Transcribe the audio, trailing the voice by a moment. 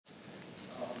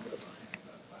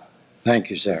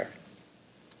Thank you, sir.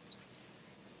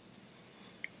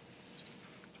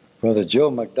 Brother Joe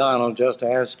McDonald just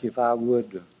asked if I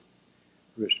would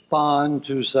respond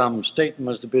to some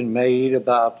statements that have been made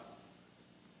about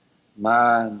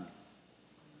my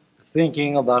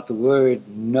thinking about the word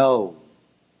no.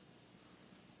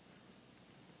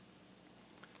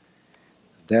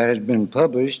 That has been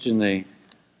published in the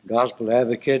Gospel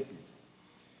Advocate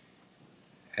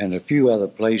and a few other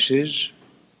places,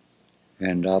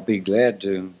 and I'll be glad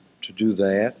to do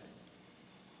that.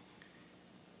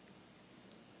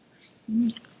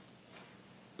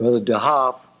 Brother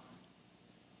DeHoff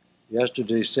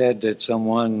yesterday said that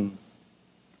someone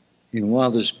in one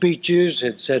of the speeches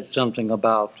had said something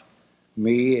about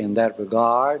me in that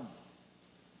regard.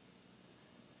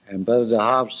 And Brother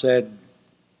DeHoff said,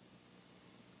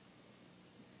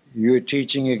 "You're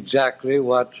teaching exactly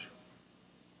what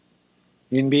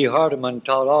N.B. Hardeman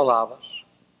taught all of us."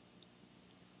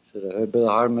 He said, "I heard Brother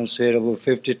Hardeman say it over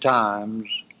 50 times.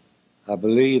 I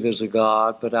believe there's a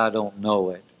God, but I don't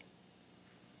know it."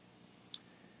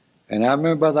 And I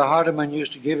remember Brother Hardeman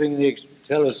used to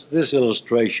tell us this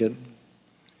illustration.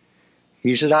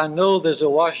 He said, "I know there's a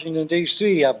Washington,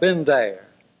 D.C. I've been there."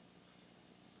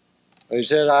 He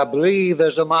said, "I believe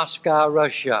there's a Moscow,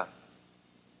 Russia.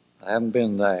 I haven't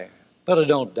been there, but I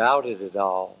don't doubt it at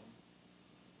all.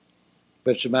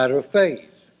 But it's a matter of faith.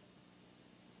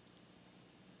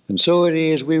 And so it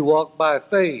is, we walk by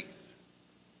faith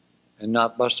and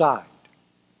not by sight.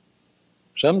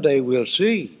 Someday we'll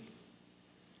see.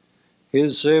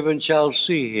 His servant shall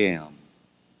see him,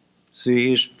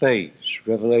 see his face,"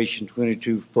 Revelation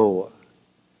 22:4,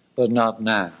 "but not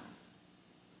now."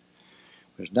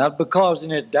 It's not because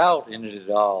any doubt in it at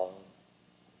all.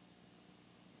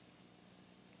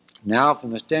 Now,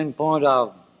 from the standpoint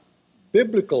of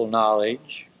biblical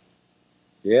knowledge,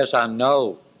 yes, I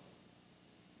know.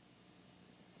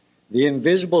 The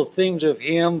invisible things of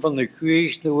Him from the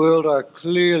creation of the world are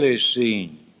clearly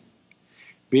seen,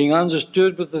 being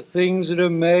understood with the things that are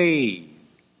made,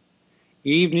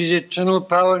 even His eternal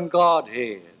power and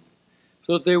Godhead,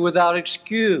 so that they're without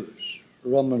excuse.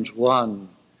 Romans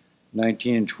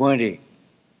 1:19 and 20.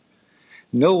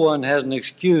 No one has an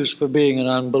excuse for being an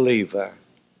unbeliever.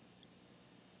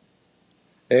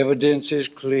 Evidence is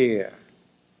clear,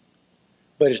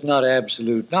 but it's not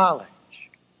absolute knowledge.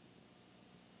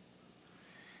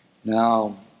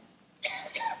 Now,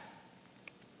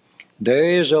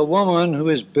 there is a woman who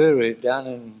is buried down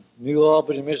in New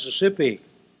Albany, Mississippi,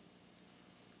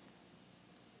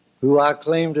 who I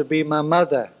claim to be my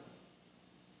mother,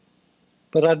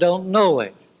 but I don't know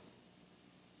it.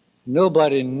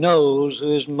 Nobody knows who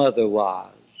his mother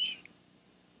was.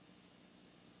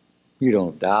 You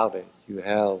don't doubt it. You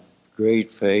have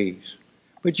great faith,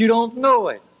 but you don't know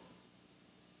it.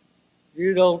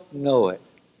 You don't know it.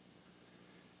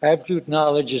 Absolute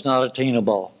knowledge is not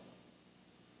attainable,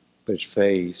 but it's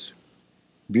faith,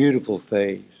 beautiful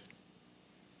faith.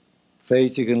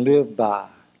 Faith you can live by,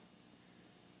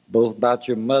 both about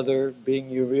your mother being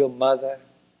your real mother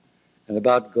and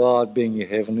about God being your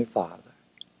heavenly Father.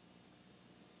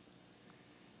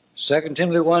 2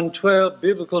 Timothy 1:12,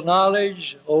 biblical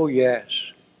knowledge, oh yes,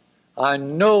 I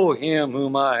know Him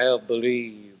whom I have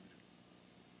believed,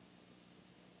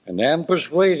 and am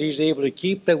persuaded He's able to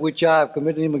keep that which I have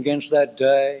committed Him against that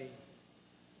day.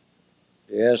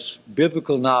 Yes,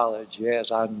 biblical knowledge,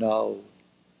 yes, I know.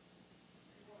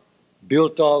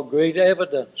 Built on great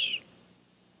evidence.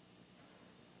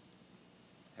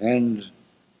 And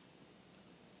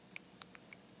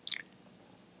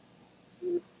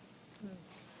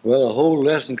well, a whole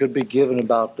lesson could be given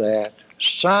about that.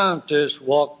 Scientists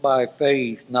walk by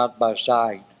faith, not by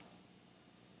sight.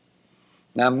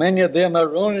 Now, many of them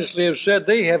erroneously have said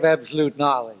they have absolute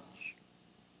knowledge,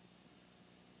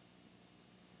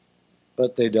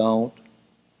 but they don't.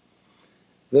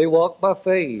 They walk by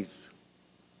faith.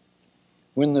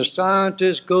 When the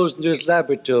scientist goes into his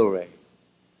laboratory,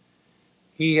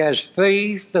 he has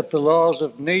faith that the laws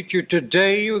of nature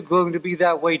today are going to be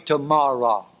that way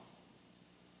tomorrow.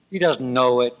 He doesn't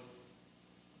know it,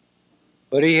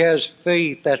 but he has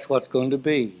faith that's what's going to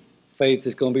be. Faith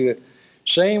is going to be the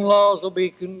same laws will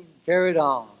be carried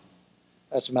on.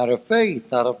 That's a matter of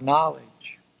faith, not of knowledge.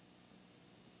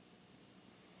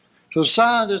 So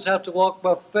scientists have to walk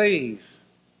by faith,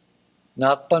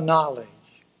 not by knowledge.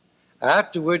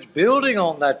 Afterwards, building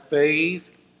on that faith,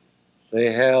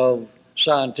 they have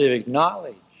scientific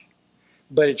knowledge.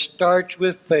 But it starts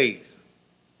with faith.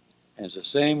 And it's the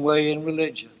same way in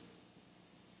religion.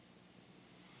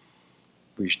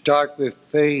 We start with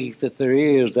faith that there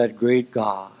is that great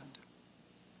God.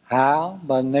 How?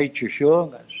 By nature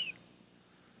showing us.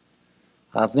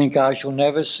 I think I shall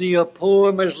never see a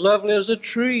poem as lovely as a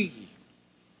tree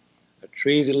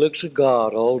that looks at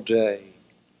God all day,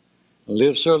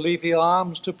 lifts her leafy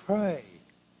arms to pray.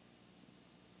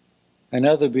 And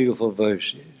other beautiful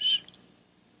verses.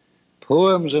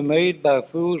 Poems are made by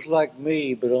fools like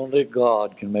me, but only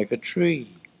God can make a tree,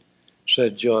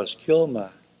 said Joyce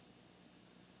Kilmer.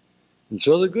 And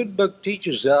so the good book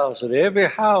teaches us that every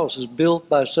house is built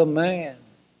by some man,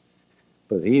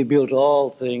 but he built all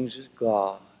things as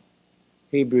God.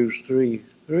 Hebrews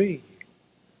 3:3.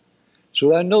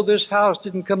 So I know this house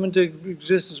didn't come into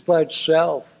existence by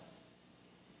itself.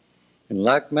 In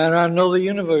like manner, I know the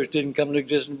universe didn't come into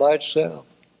existence by itself.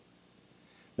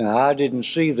 Now, I didn't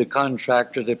see the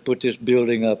contractor that put this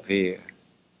building up here.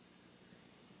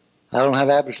 I don't have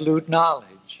absolute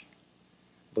knowledge,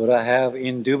 but I have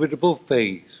indubitable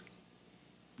faith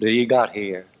that he got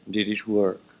here and did his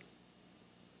work.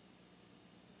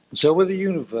 And so with the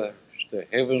universe, the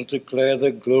heavens declare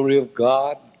the glory of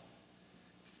God,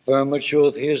 firmament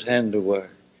showeth his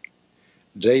handiwork.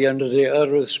 Day unto day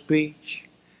uttereth speech,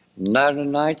 night unto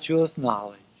night showeth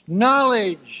knowledge.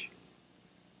 Knowledge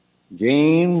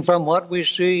gained from what we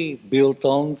see, built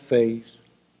on faith.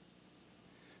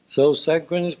 So 2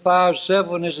 Corinthians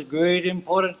 5:7 is a great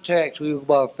important text. We walk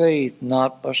by faith,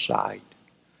 not by sight,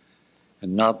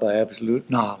 and not by absolute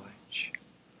knowledge.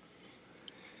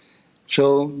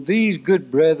 So these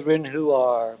good brethren who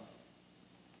are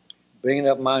bringing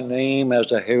up my name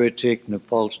as a heretic and a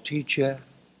false teacher,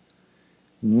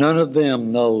 none of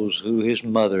them knows who his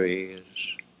mother is.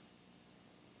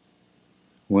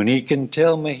 When he can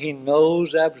tell me he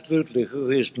knows absolutely who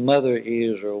his mother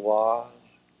is or was,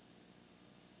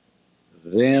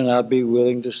 then I'd be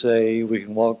willing to say we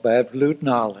can walk by absolute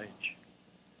knowledge.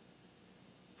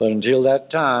 But until that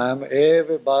time,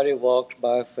 everybody walks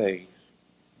by faith.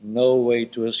 No way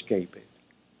to escape it.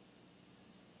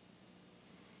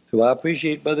 So I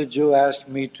appreciate Brother Joe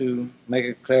asking me to make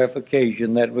a clarification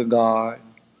in that regard.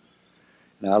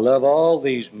 And I love all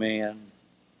these men.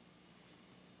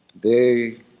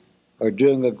 They are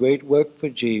doing a great work for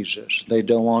Jesus. They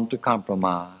don't want to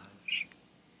compromise.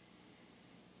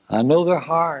 I know their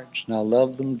hearts, and I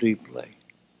love them deeply.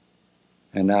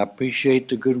 And I appreciate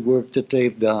the good work that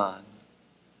they've done.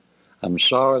 I'm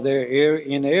sorry they're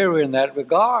in error in that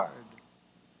regard,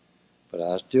 but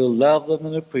I still love them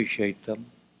and appreciate them.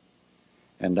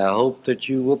 And I hope that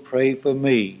you will pray for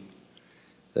me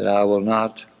that I will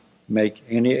not make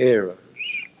any errors.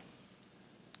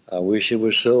 I wish it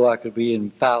was so I could be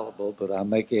infallible, but I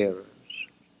make errors.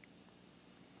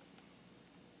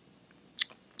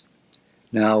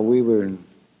 Now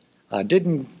I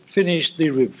didn't finish the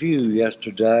review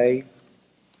yesterday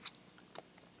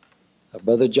of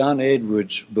Brother John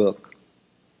Edwards' book.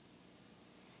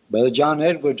 Brother John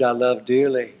Edwards I love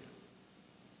dearly.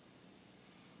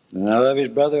 And I love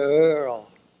his brother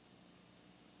Earl.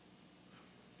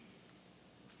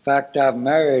 In fact, I've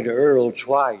married Earl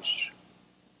twice,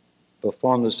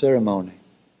 performed the ceremony.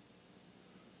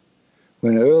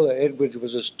 When Earl Edwards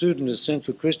was a student at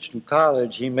Central Christian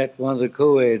College, he met one of the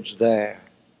co-eds there.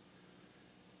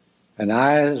 And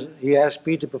he asked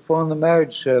me to perform the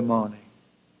marriage ceremony.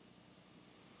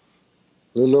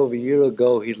 A little over a year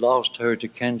ago, he lost her to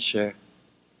cancer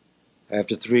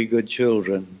after 3 good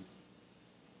children.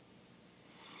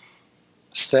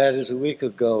 Sad as a week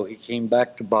ago, he came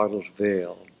back to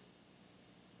Bartlesville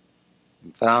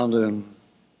and found a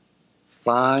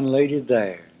fine lady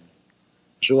there.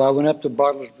 So I went up to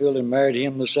Bartlesville and married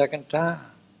him the second time.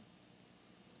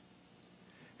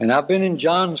 And I've been in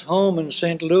John's home in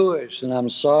St. Louis, and I'm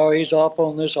sorry he's off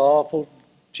on this awful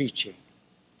teaching,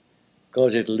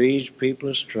 because it leads people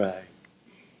astray.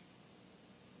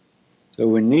 So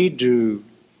we need to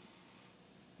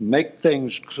make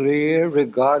things clear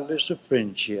regardless of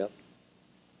friendship.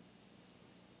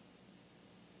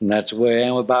 And that's the way I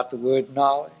am about the word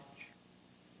knowledge.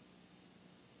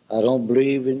 I don't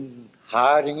believe in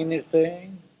hiding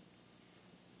anything.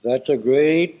 That's a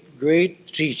great, great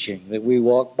teaching that we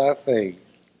walk by faith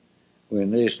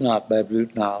when it's not by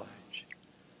absolute knowledge.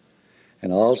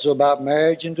 And also about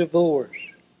marriage and divorce.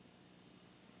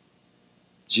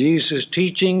 Jesus'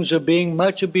 teachings are being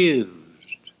much abused.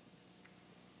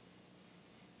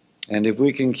 And if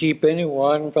we can keep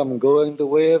anyone from going the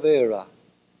way of error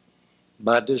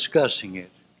by discussing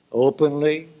it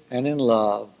openly and in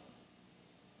love,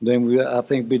 then I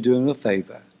think we're doing a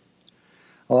favor.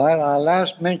 All right, I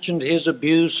last mentioned his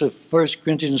abuse of 1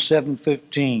 Corinthians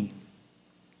 7:15.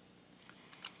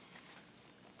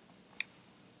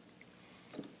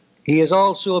 He has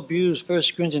also abused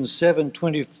 1 Corinthians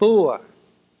 7:24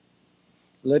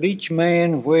 let each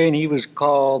man, wherein he was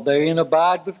called, therein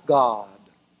abide with God.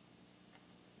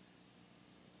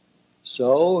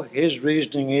 So his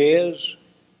reasoning is,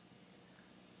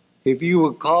 if you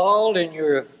were called in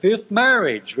your fifth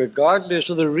marriage, regardless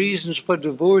of the reasons for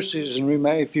divorces and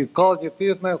remarriage, if you called your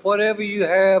fifth marriage, whatever you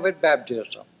have at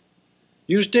baptism,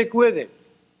 you stick with it.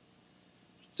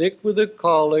 Stick with the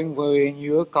calling wherein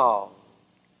you are called.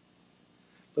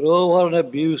 But oh, what an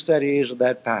abuse that is of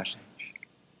that passage.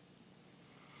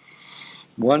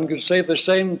 One could say the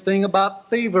same thing about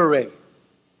thievery.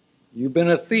 You've been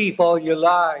a thief all your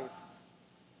life.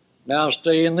 Now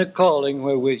stay in the calling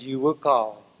wherewith you were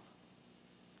called.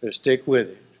 To stick with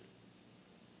it.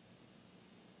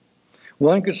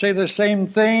 One could say the same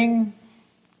thing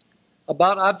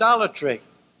about idolatry.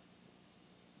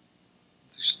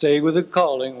 Stay with the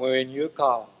calling wherein you're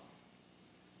called.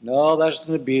 No, that's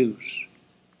an abuse.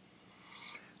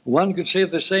 One could say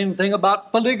the same thing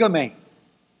about polygamy.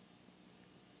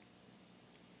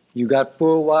 You got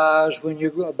 4 wives when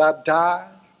you were baptized,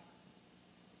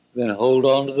 then hold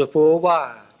on to the 4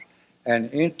 wives. And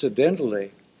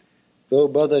incidentally, though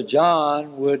Brother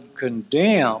John would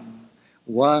condemn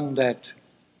one that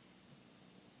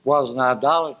was an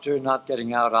idolater not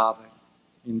getting out of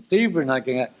it, in thievery not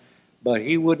getting out, but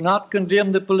he would not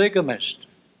condemn the polygamist.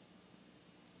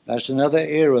 That's another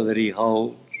error that he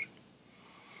holds.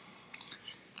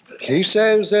 He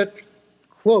says that,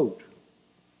 quote,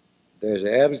 there's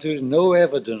absolutely no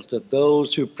evidence that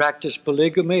those who practiced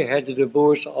polygamy had to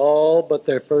divorce all but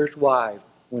their first wife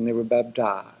when they were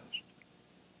baptized.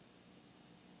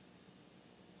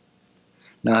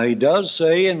 Now he does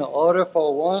say in order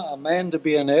for a man to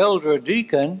be an elder or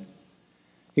deacon,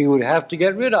 he would have to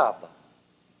get rid of them.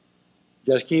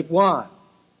 Just keep one.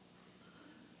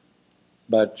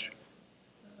 But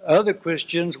other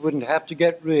Christians wouldn't have to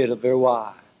get rid of their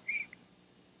wives.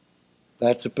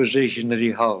 That's a position that he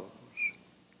holds.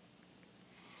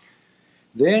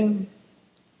 Then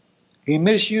he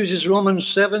misuses Romans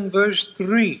 7 verse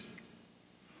 3.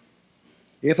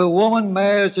 If a woman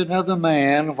marries another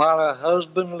man while her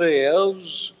husband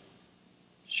lives,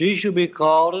 she shall be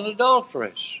called an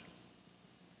adulteress.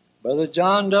 Brother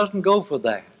John doesn't go for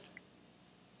that.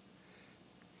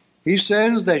 He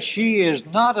says that she is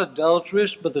not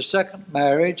adulteress by the second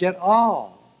marriage at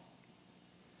all.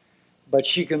 But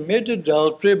she committed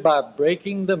adultery by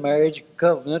breaking the marriage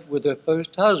covenant with her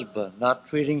first husband, not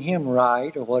treating him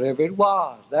right or whatever it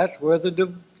was. That's where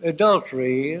the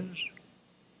adultery is.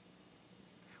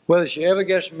 Whether she ever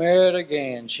gets married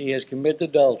again, she has committed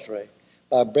adultery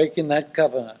by breaking that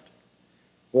covenant.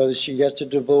 Whether she gets a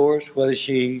divorce, whether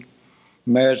she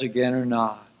marries again or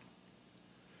not.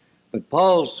 But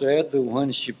Paul said that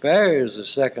when she marries a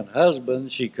second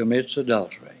husband, she commits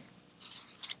adultery.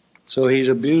 So he's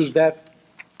abused that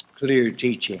clear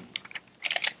teaching.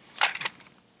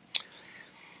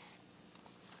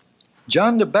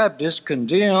 John the Baptist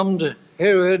condemned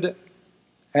Herod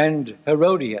and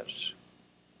Herodias.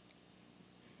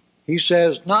 He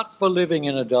says not for living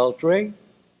in adultery,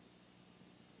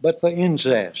 but for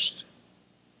incest.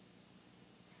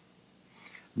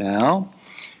 Now,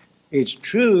 it's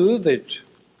true that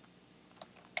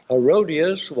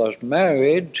Herodias was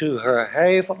married to her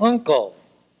half-uncle.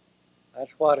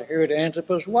 That's what Herod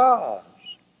Antipas was.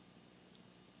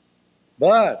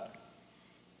 But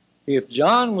if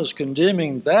John was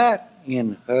condemning that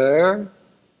in her,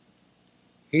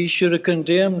 he should have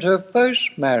condemned her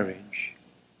first marriage.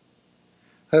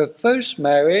 Her first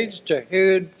marriage to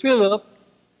Herod Philip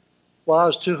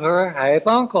was to her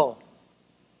half-uncle.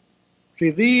 See,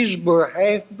 these were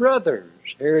half-brothers,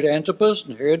 Herod Antipas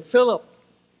and Herod Philip.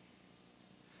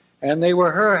 And they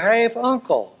were her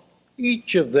half-uncle,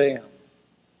 each of them.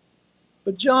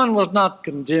 But John was not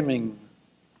condemning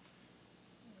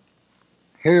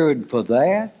Herod for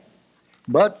that,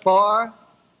 but for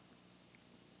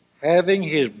having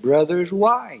his brother's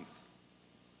wife.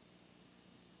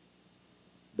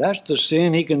 That's the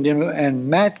sin he condemned. And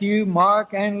Matthew,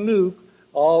 Mark, and Luke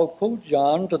all quote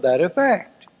John to that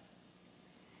effect.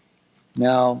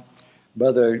 Now,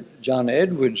 Brother John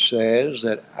Edwards says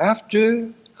that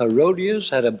after Herodias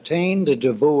had obtained a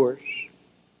divorce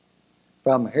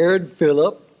from Herod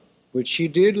Philip, which she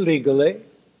did legally,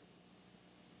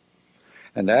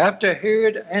 and after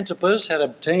Herod Antipas had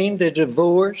obtained a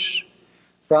divorce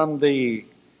from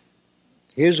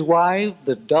his wife,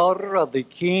 the daughter of the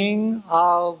king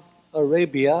of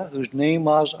Arabia, whose name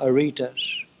was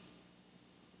Aretas.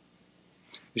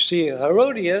 You see,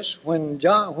 Herodias,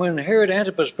 when Herod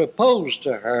Antipas proposed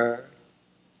to her,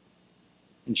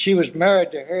 and she was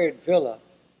married to Herod Philip,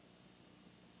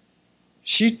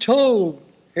 she told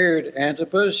Herod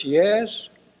Antipas, yes,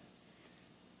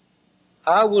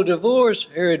 I will divorce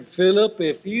Herod Philip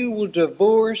if you will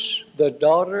divorce the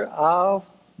daughter of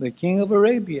the king of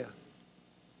Arabia.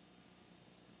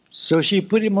 So she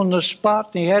put him on the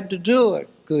spot, and he had to do it,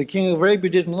 because the king of Arabia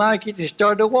didn't like it. He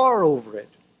started a war over it.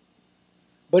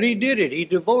 But he did it. He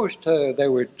divorced her.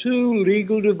 There were 2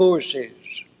 legal divorces.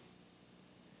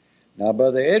 Now,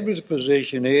 Brother Edward's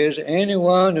position is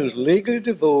anyone who's legally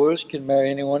divorced can marry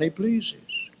anyone he pleases.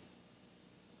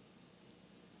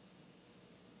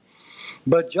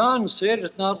 But John said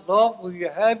it's not lawful you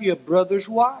have your brother's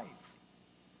wife.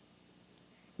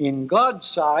 In God's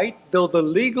sight, though the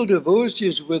legal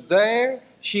divorces were there,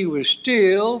 she was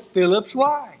still Philip's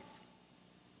wife.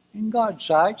 In God's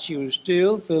sight, she was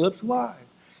still Philip's wife.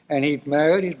 And he'd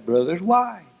married his brother's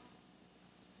wife.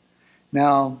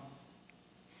 Now,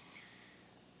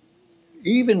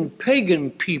 even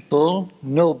pagan people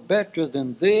know better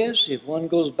than this if one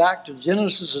goes back to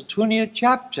Genesis, the 20th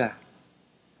chapter.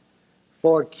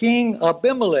 For King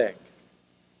Abimelech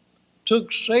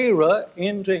took Sarah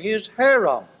into his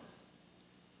harem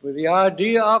with the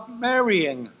idea of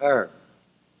marrying her.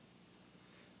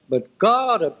 But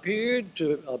God appeared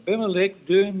to Abimelech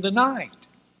during the night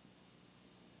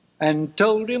and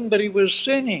told him that he was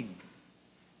sinning.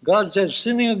 God said,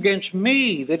 sinning against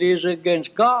me, that is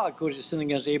against God. Of course, he's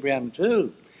sinning against Abraham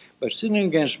too. But sinning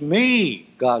against me,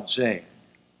 God said.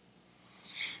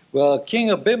 Well, King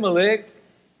Abimelech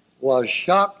was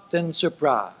shocked and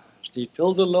surprised. He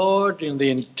told the Lord, in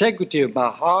the integrity of my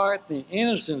heart, the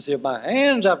innocency of my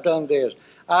hands, I've done this.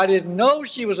 I didn't know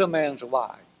she was a man's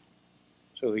wife.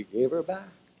 So he gave her back.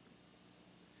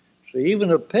 So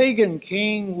even a pagan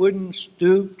king wouldn't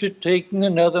stoop to taking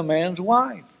another man's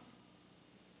wife.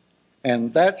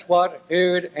 And that's what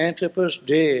Herod Antipas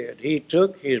did. He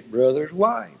took his brother's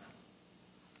wife.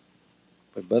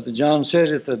 But Brother John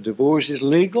says if the divorce is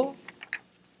legal,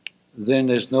 then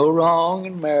there's no wrong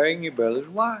in marrying your brother's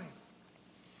wife.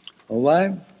 All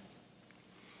right?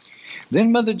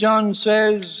 Then Brother John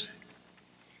says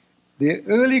the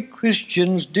early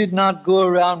Christians did not go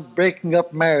around breaking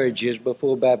up marriages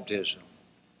before baptism.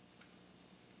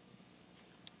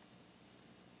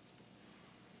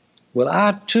 Well,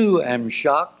 I too am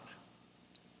shocked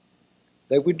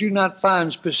that we do not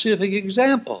find specific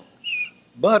examples.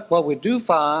 But what we do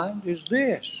find is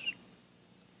this.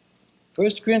 1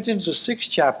 Corinthians, the 6th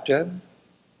chapter,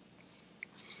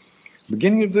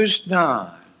 beginning at verse 9.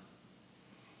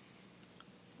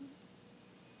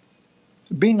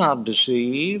 Be not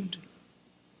deceived,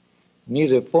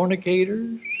 neither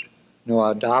fornicators,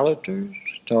 nor idolaters,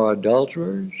 nor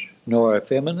adulterers, nor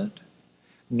effeminate,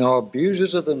 nor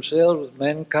abusers of themselves with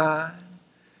mankind,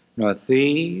 nor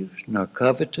thieves, nor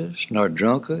covetous, nor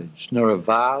drunkards, nor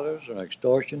revilers, nor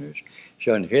extortioners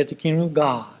shall inherit the kingdom of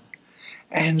God.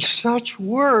 And such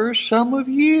were some of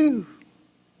you.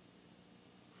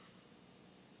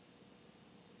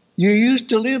 You used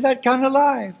to live that kind of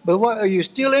life, but what, are you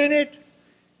still in it?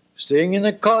 Staying in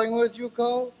the calling with you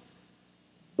call?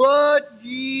 But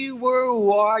ye were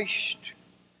washed,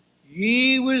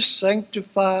 ye were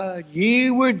sanctified, ye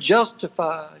were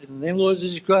justified in the name of the Lord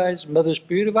Jesus Christ and by the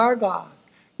Spirit of our God.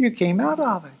 You came out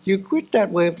of it. You quit that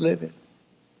way of living.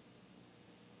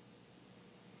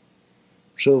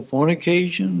 So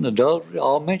fornication, adultery,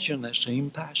 all mention in that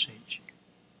same passage.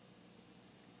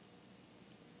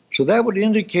 So that would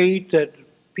indicate that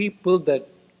people that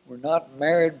were not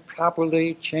married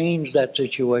properly changed that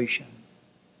situation.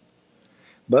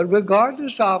 But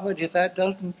regardless of it, if that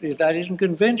isn't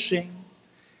convincing,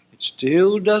 it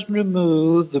still doesn't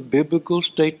remove the biblical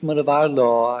statement of our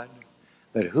Lord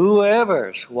that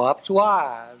whoever swaps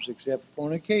wives except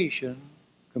fornication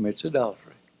commits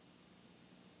adultery.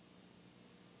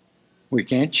 We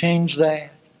can't change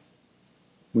that.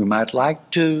 We might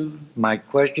like to, might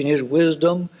question his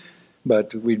wisdom,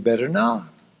 but we'd better not.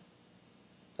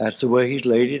 That's the way he's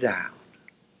laid it out.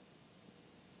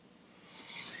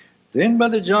 Then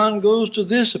Brother John goes to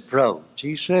this approach.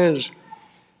 He says,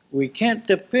 we can't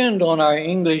depend on our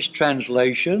English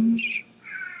translations.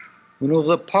 We know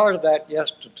the part of that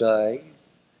yesterday,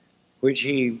 which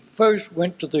he first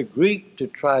went to the Greek to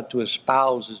try to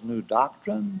espouse his new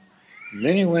doctrine, and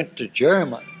then he went to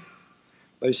German.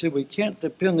 But he said, we can't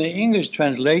depend on the English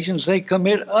translations. They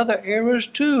commit other errors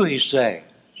too, he says.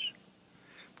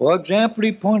 For example,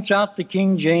 he points out the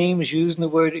King James using the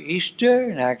word Easter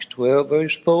in Acts 12,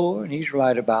 verse 4, and he's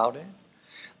right about it.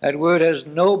 That word has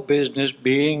no business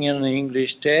being in the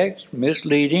English text,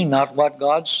 misleading, not what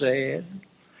God said.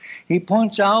 He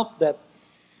points out that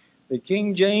the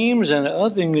King James and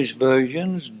other English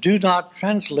versions do not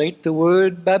translate the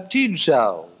word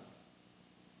baptizo.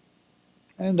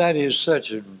 And that is such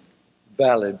a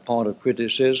valid point of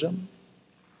criticism.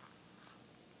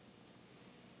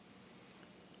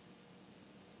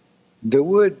 The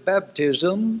word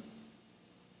baptism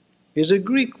is a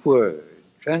Greek word,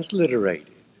 transliterated.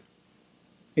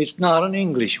 It's not an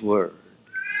English word.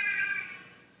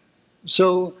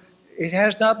 So it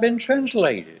has not been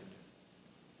translated.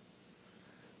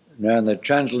 Now, in the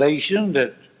translation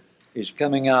that is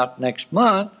coming out next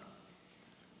month,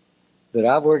 that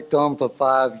I've worked on for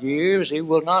 5 years, it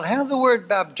will not have the word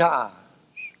baptize.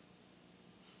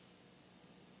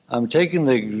 I'm taking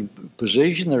the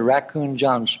position that Raccoon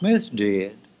John Smith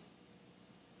did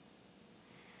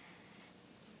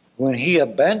when he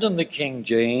abandoned the King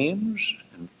James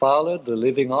and followed the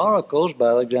living oracles by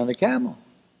Alexander Campbell.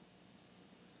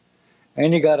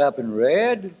 And he got up and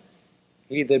read,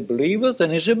 "He that believeth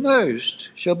and is immersed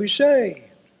shall be saved."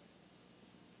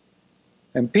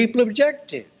 And people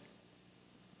objected.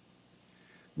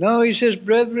 No, he says,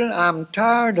 "Brethren, I'm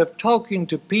tired of talking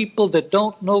to people that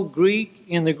don't know Greek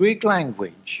in the Greek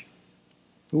language.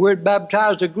 The word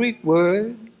baptize is a Greek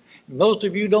word. Most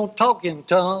of you don't talk in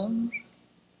tongues."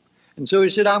 And so he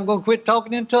said, "I'm going to quit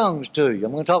talking in tongues to you.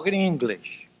 I'm going to talk in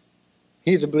English.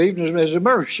 He that believes and is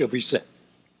immersed shall be saved."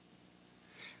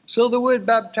 So the word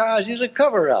baptize is a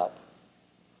cover-up.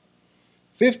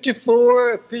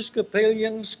 54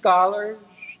 Episcopalian scholars,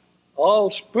 all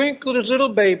sprinkled as little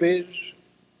babies,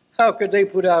 how could they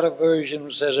put out a version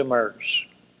that says immerse?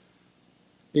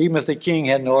 Even if the king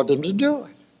hadn't ordered them to do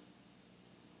it.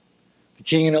 The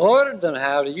king had ordered them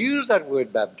how to use that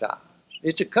word baptize.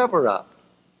 It's a cover-up.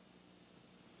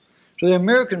 So the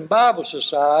American Bible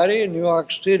Society in New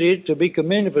York City, to be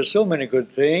commended for so many good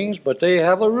things, but they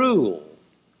have a rule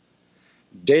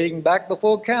dating back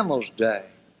before Campbell's day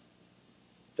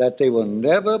that they will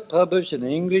never publish an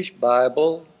English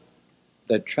Bible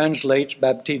that translates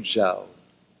baptizo,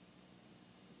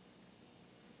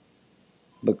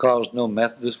 because no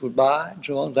Methodist would buy it and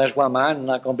so on. That's why mine is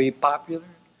not going to be popular.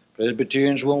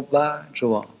 Presbyterians won't buy it and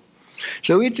so on.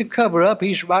 So it's a cover-up.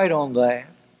 He's right on that.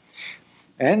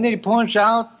 And then he points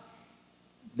out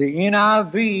the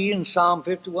NIV in Psalm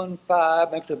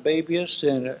 51:5 makes a baby a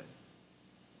sinner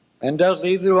and does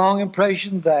leave the wrong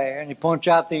impression there. And he points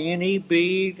out the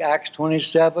NEB, Acts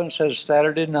 27, says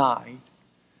Saturday night.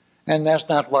 And that's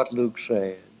not what Luke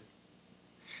said.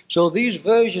 So these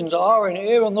versions are in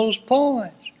error on those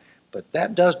points. But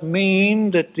that doesn't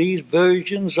mean that these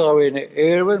versions are in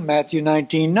error in Matthew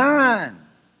 19:9.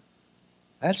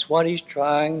 That's what he's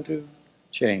trying to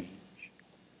change.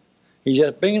 He's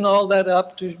just bringing all that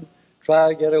up to try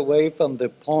to get away from the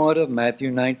point of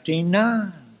Matthew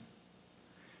 19:9.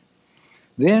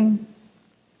 Then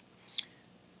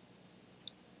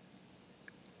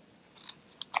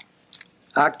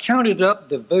I counted up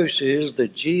the verses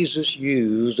that Jesus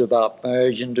used about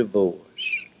marriage and divorce.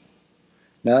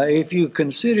 Now, if you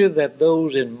consider that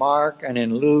those in Mark and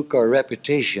in Luke are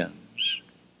repetitions,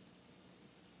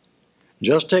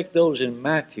 just take those in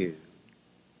Matthew.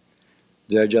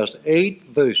 There are just 8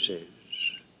 verses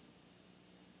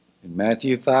in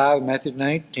Matthew 5, Matthew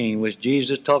 19, which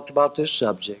Jesus talked about this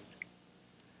subject.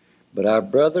 But our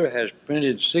brother has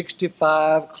printed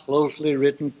 65 closely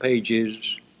written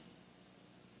pages,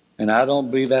 and I don't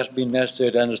believe that's been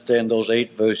necessary to understand those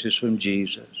 8 verses from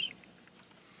Jesus.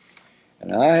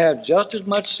 And I have just as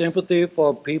much sympathy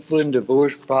for people in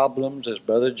divorce problems as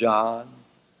Brother John,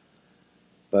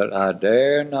 but I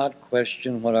dare not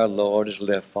question what our Lord has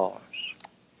left for us.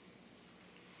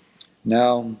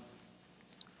 Now,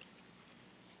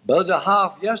 Brother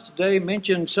Hoff yesterday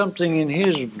mentioned something in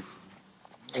his,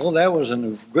 that was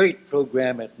a great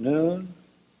program at noon.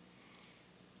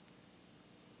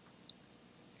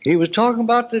 He was talking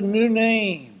about the new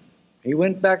name. He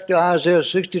went back to Isaiah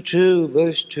 62,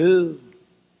 verse 2.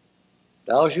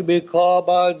 "Thou shalt be called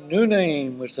by a new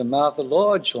name, which the mouth of the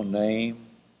Lord shall name."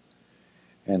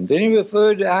 And then he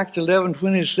referred to Acts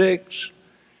 11:26.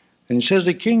 And he says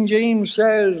the King James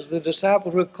says the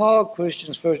disciples were called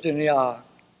Christians first in Antioch.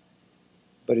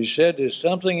 But he said there's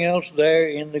something else there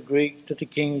in the Greek that the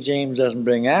King James doesn't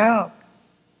bring out.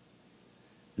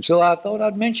 And so I thought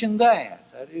I'd mention that.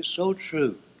 That is so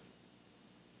true.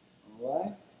 All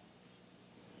right?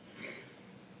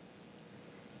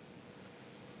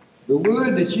 The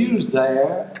word that's used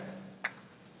there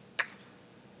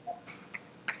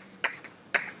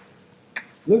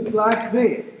looks like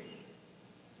this.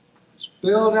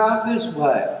 Spelled out this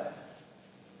way.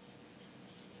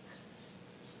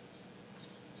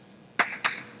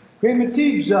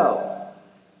 Primitivo.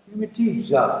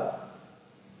 Primitivo.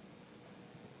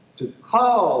 To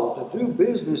call, to do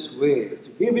business with,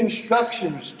 to give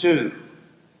instructions to.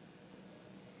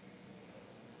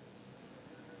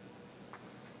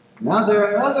 Now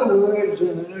there are other words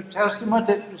in the New Testament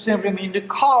that simply mean to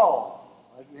call.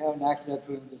 Like we have an accident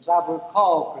for the disciple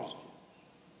call Christian.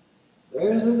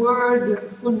 There's the word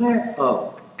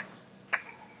phoneo.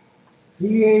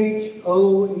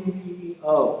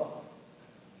 Phoneo.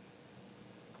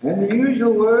 And the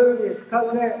usual word is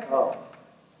kaleo.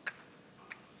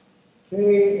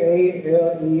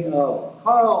 Kaleo.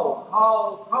 Call.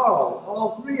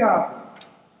 All three of them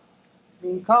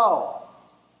mean call.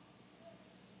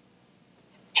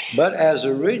 But as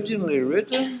originally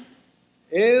written,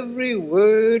 every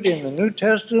word in the New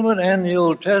Testament and the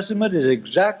Old Testament is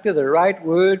exactly the right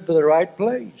word for the right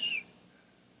place.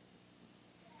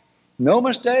 No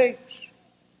mistakes.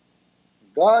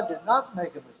 God did not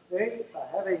make a mistake by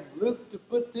having Luke to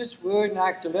put this word in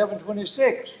Acts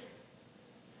 11:26.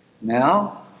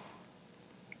 Now,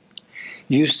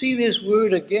 you see this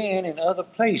word again in other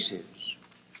places.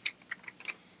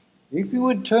 If you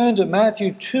would turn to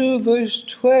Matthew 2, verse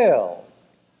 12,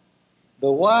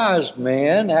 the wise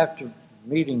man, after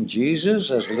meeting Jesus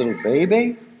as a little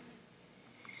baby,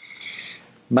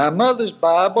 my mother's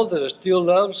Bible that I still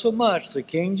love so much, the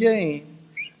King James,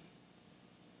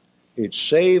 it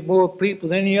saved more people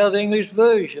than any other English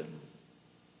version,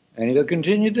 and it'll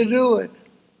continue to do it.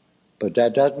 But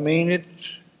that doesn't mean it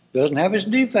doesn't have its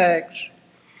defects.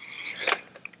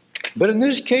 But in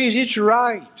this case, it's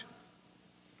right.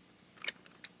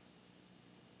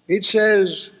 It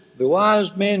says, the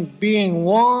wise men being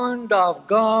warned of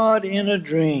God in a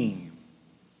dream.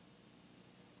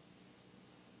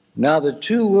 Now the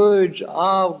two words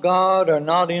of God are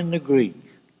not in the Greek.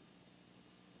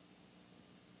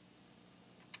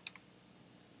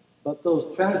 But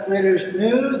those translators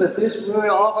knew that this word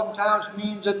oftentimes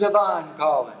means a divine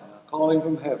calling, a calling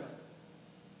from heaven.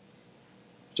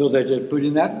 So they just put it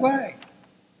in that way.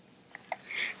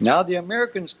 Now the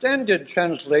American Standard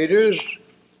translators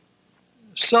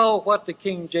saw what the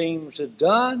King James had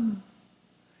done.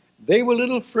 They were a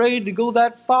little afraid to go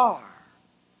that far.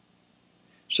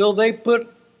 So they put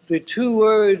the two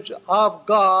words of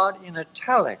God in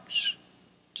italics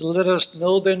to let us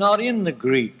know they're not in the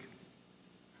Greek.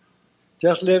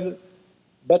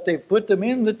 But they put them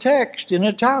in the text in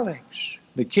italics.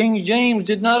 The King James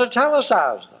did not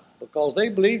italicize them because they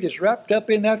believed it's wrapped up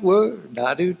in that word. And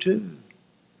I do too.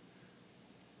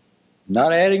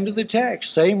 Not adding to the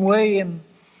text. Same way in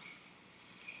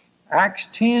Acts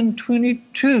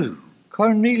 10:22,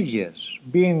 Cornelius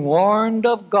being warned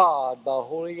of God by a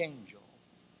holy angel.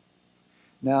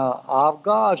 Now, of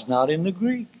God's not in the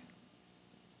Greek,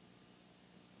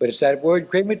 but it's that word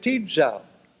krematizo.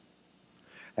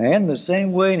 And the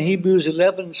same way in Hebrews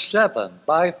 11:7,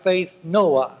 by faith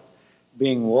Noah,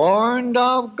 being warned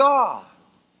of God,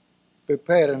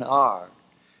 prepared an ark.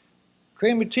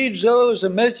 Krematizo is a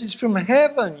message from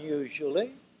heaven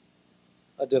usually,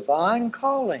 a divine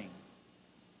calling.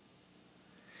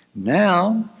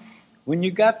 Now, when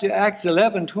you got to Acts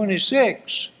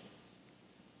 11:26,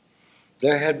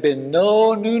 there had been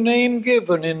no new name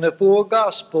given in the four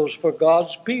Gospels for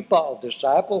God's people.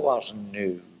 Disciple wasn't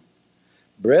new.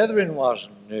 Brethren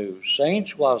wasn't new.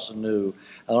 Saints wasn't new.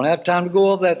 I don't have time to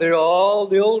go over that. They're all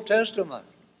the Old Testament.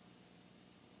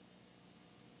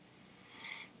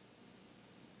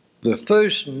 The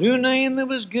first new name that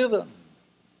was given,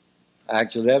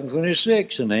 Acts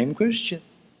 11:26, the name Christian.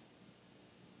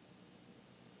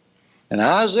 And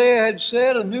Isaiah had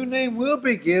said a new name will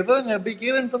be given, and it'll be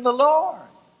given from the Lord.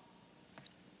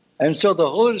 And so the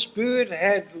Holy Spirit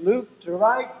had Luke to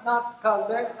write not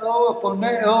kaleo or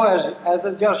phoneo as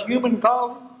a just human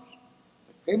callings,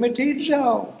 but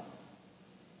krematizo.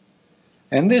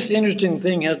 And this interesting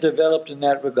thing has developed in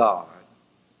that regard.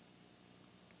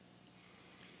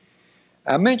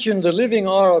 I mentioned the Living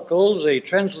Oracles, a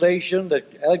translation that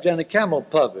Alexander Campbell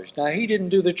published. Now, he didn't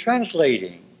do the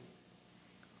translating.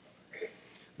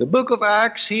 The book of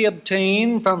Acts he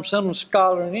obtained from some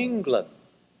scholar in England.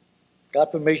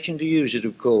 Got permission to use it,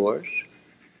 of course.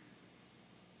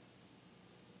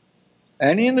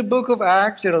 And in the book of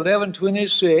Acts at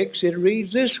 11:26, it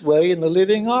reads this way in the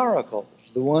Living Oracles,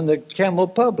 the one that Campbell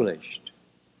published.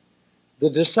 The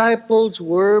disciples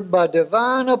were by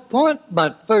divine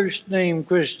appointment first-name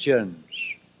Christians.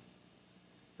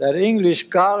 That English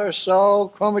scholar saw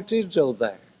krematizo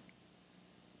there.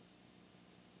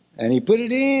 And he put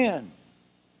it in.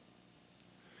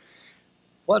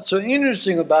 What's so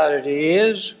interesting about it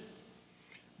is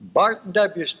Barton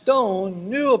W. Stone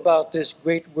knew about this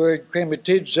great word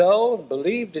krematizo and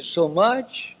believed it so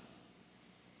much.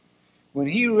 When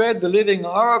he read the Living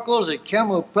Oracles that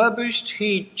Campbell published,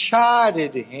 he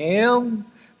chided him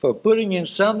for putting in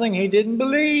something he didn't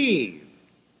believe.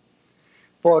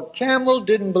 For Campbell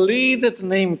didn't believe that the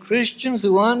name Christian's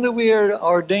the one that we are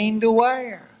ordained to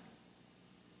wear.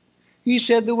 He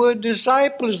said the word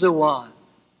disciple is the one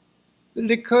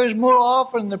that occurs more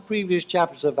often in the previous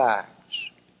chapters of Acts.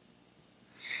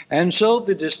 And so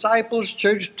the disciples'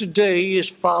 church today is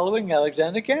following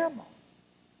Alexander Campbell.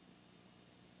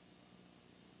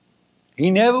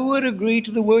 He never would agree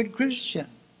to the word Christian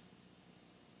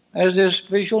as the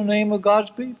official name of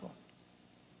God's people.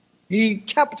 He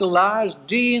capitalized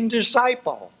D in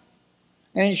disciple,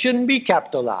 and it shouldn't be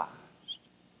capitalized.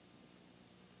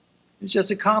 It's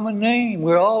just a common name.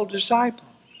 We're all disciples.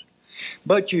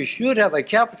 But you should have a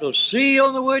capital C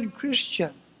on the word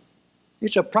Christian.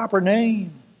 It's a proper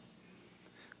name.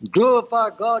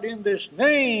 Glorify God in this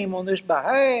name, on this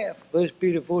behalf. 1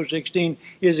 Peter 4:16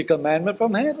 is a commandment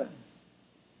from heaven.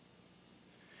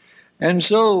 And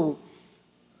so,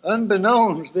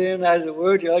 unbeknownst then, as the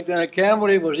word Alexander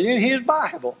Campbell, it was in his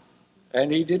Bible,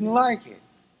 and he didn't like it.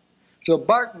 So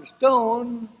Barton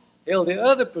Stone held the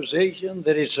other position,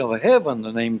 that it's of heaven,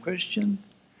 the name Christian.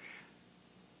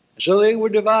 So they were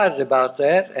divided about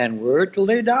that, and were till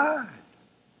they died.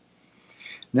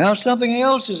 Now something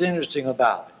else is interesting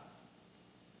about it.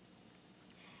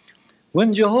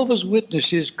 When Jehovah's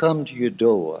Witnesses come to your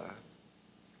door,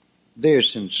 they're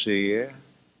sincere.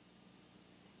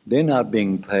 They're not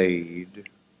being paid.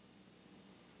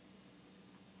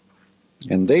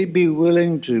 And they'd be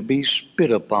willing to be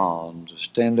spit upon to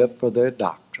stand up for their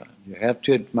doctrine. You have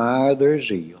to admire their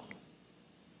zeal.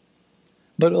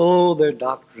 But oh, their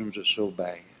doctrines are so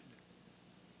bad.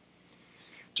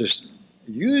 Just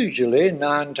usually,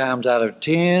 9 times out of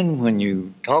 10, when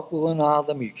you talk with one of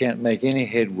them, you can't make any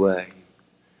headway.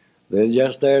 They're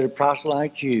just there to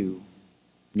proselyte you,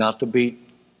 not to be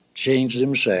changed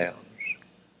themselves.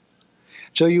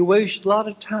 So you waste a lot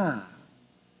of time.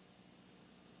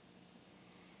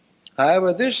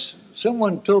 However,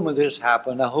 someone told me this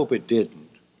happened. I hope it didn't.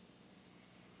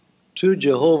 2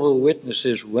 Jehovah's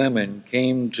Witnesses women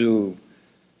came to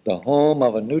the home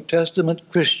of a New Testament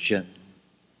Christian,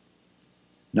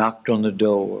 knocked on the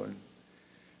door.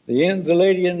 The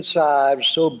lady inside was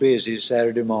so busy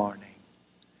Saturday morning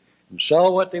and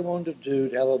saw what they wanted to do,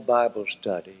 to have a Bible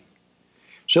study.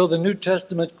 So the New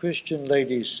Testament Christian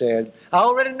lady said, I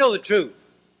already know the truth.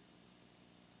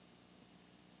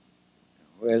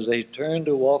 As they turned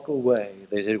to walk away,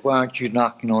 they said, why aren't you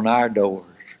knocking on our doors?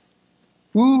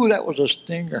 Ooh, that was a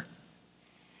stinger.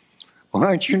 Why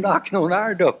aren't you knocking on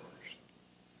our doors?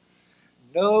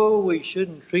 No, we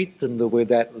shouldn't treat them the way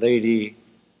that lady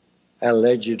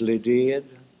allegedly did.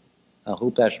 I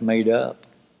hope that's made up.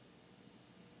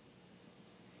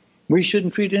 We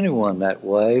shouldn't treat anyone that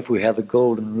way if we have the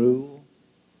golden rule,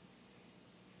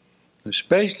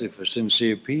 especially for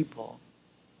sincere people.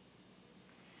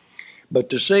 But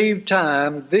to save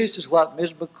time, this is what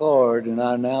Ms. McCord and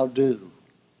I now do.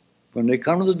 When they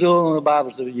come to the door on the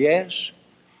Bible study, yes,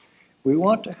 we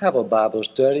want to have a Bible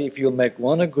study if you'll make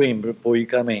one agreement before you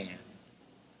come in.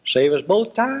 Save us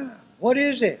both time. What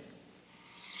is it?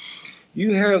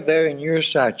 You have there in your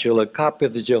satchel a copy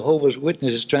of the Jehovah's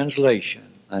Witnesses translation.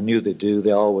 I knew they do.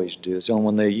 They always do. It's the only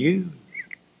one they use.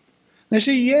 They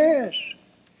say, yes.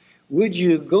 Would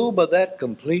you go by that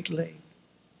completely?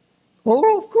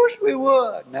 Oh, of course we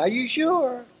would. Now you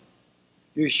sure?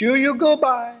 You sure you'll go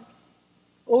by it?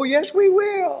 Oh, yes, we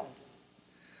will.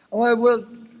 Well,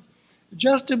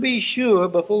 just to be sure,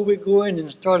 before we go in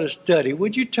and start a study,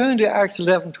 would you turn to Acts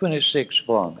 11:26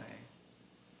 for me?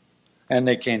 And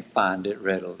they can't find it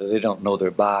readily. They don't know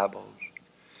their Bibles.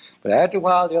 But after a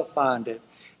while, they'll find it.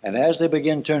 And as they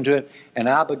begin to turn to it, and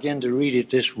I begin to read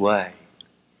it this way.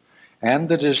 And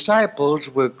the disciples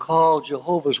were called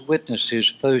Jehovah's Witnesses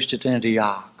first at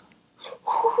Antioch.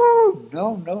 Whew,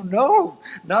 no.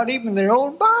 Not even their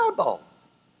own Bible.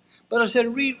 But I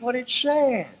said, read what it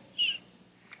says.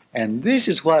 And this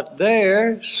is what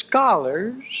their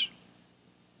scholars,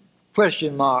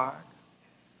 question mark,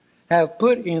 have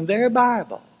put in their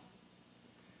Bible.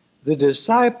 The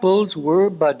disciples were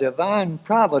by divine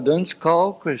providence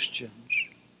called Christians.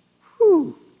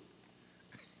 Whew.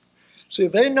 See,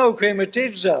 they know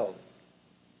crematizo.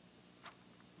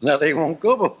 Now, they won't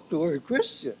go with the word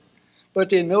Christian, but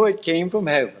they know it came from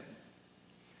heaven.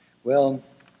 Well,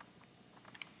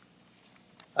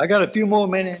 I got a few more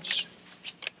minutes.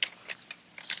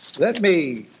 Let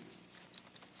me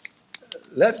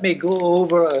go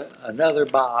over another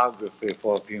biography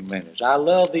for a few minutes. I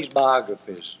love these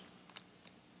biographies.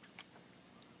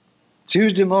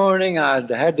 Tuesday morning, I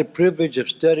had the privilege of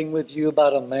studying with you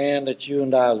about a man that you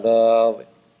and I love,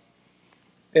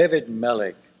 Evid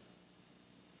Melech.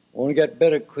 Only got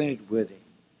better acquainted with him.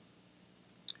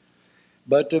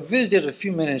 But to visit a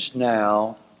few minutes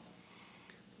now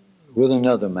with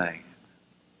another man.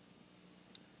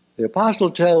 The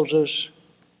apostle tells us,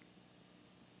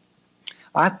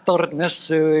 I thought it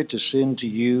necessary to send to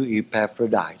you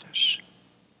Epaphroditus,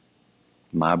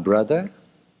 my brother,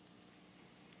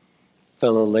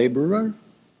 fellow laborer,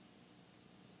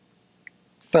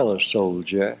 fellow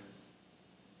soldier,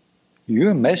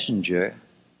 your messenger,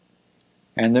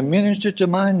 and the minister to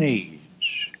my needs.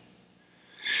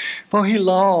 For he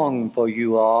longed for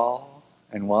you all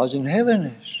and was in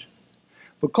heaviness,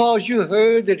 because you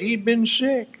heard that he'd been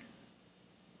sick.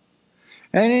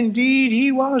 And indeed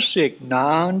he was sick,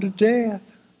 nigh unto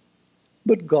death.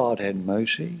 But God had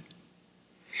mercy,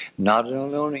 not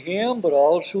only on him, but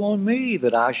also on me,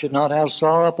 that I should not have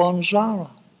sorrow upon sorrow.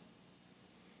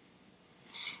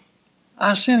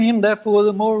 I sent him therefore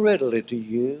the more readily to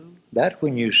you, that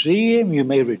when you see him you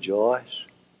may rejoice,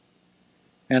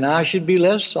 and I should be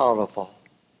less sorrowful.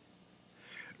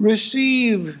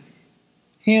 Receive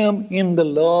him in the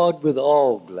Lord with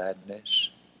all gladness,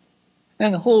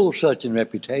 and hold such in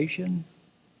reputation.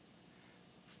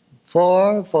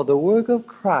 For the work of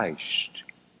Christ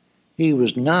he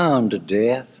was nigh unto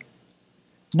death,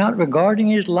 not regarding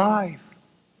his life,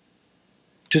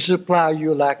 to supply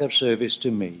your lack of service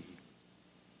to me.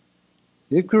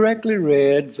 You've correctly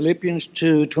read Philippians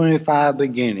 2:25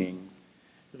 beginning,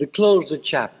 to close the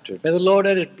chapter. May the Lord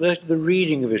add his blessing to the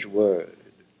reading of his word.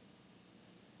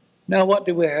 Now what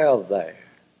do we have there?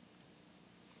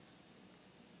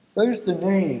 First, the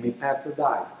name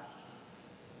Epaphroditus.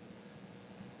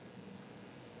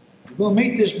 We're going to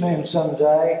meet this man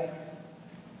someday.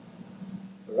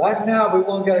 But right now, we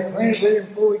want to get acquainted with him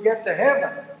before we get to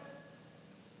heaven.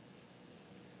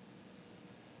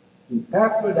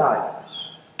 Epaphroditus.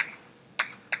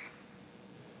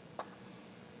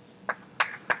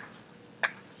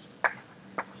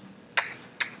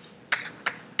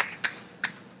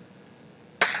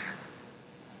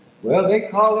 Well, they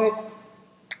call it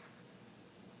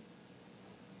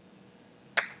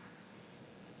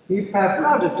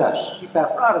Epaphroditus.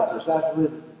 Epaphroditus, that's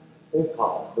what they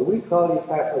call it. But we call it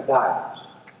Epaphroditus.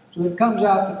 So it comes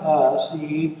out to us,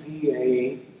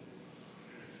 Epaphroditus.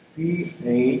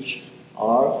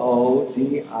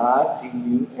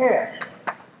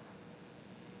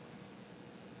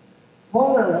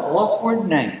 What an awkward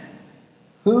name.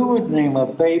 Who would name a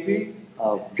baby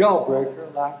a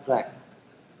jawbreaker like that?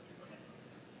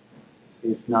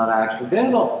 It's not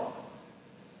accidental.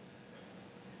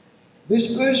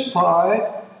 This first part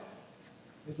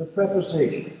is a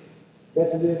preposition.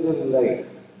 Get to this a little later.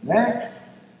 Next,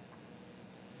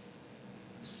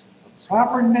 a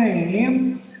proper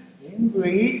name in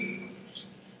Greek,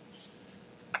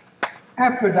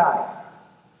 Aphrodite.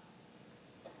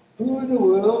 Who in the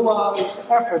world was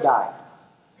Aphrodite?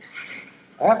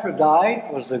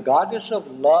 Aphrodite was the goddess of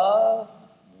love,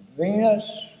 Venus,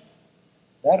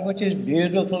 that which is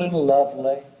beautiful and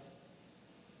lovely.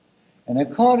 And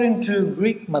according to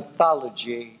Greek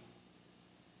mythology,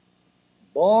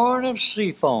 born of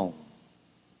sea foam.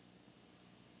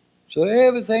 So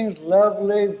everything's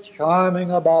lovely,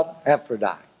 charming about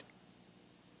Aphrodite.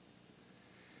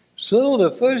 So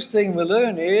the first thing we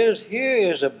learn is,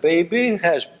 here is a baby that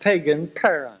has pagan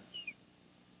parents.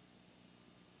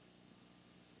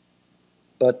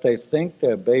 But they think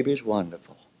their baby's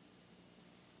wonderful.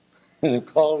 And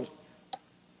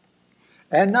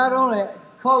not only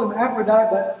call him Aphrodite,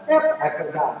 but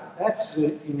Aphrodite. That's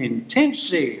an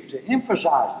intensive to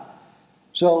emphasize it.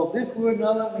 So this word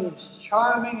not only means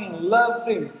charming and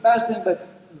lovely and fascinating, but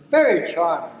very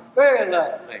charming, very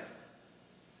lovely.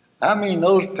 I mean,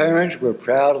 those parents were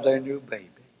proud of their new baby.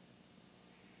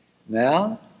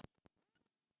 Now,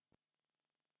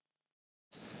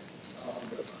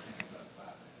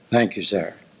 thank you,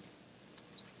 sir.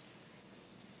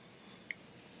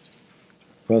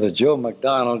 Brother Joe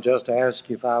McDonald just asked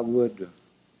if I would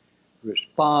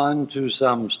respond to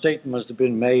some statements that have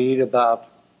been made about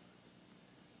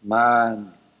my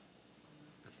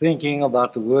thinking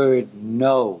about the word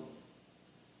no.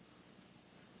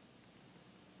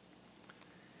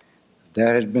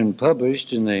 That has been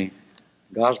published in the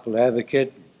Gospel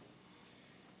Advocate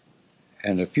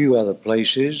and a few other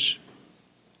places,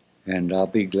 and I'll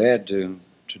be glad to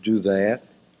do that.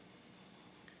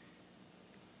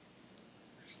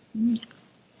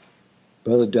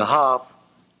 Brother DeHoff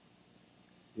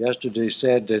yesterday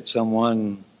said that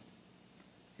someone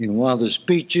in one of the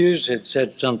speeches had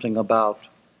said something about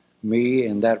me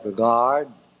in that regard.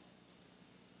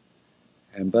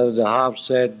 And Brother DeHoff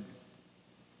said,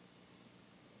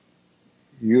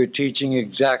 you're teaching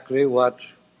exactly what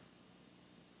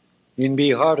N.B.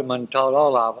 Hardeman taught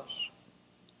all of us.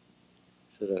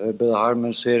 That I heard Brother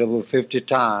Hardeman say it over 50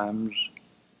 times.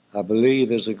 I believe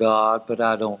there's a God, but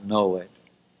I don't know it.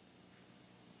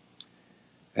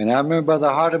 And I remember Brother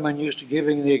Hardeman used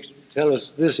to tell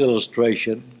us this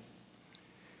illustration.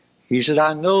 He said,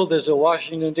 I know there's a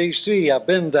Washington, D.C. I've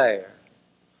been there.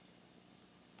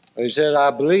 He said, I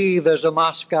believe there's a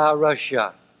Moscow,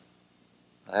 Russia.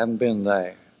 I haven't been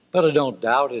there, but I don't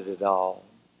doubt it at all.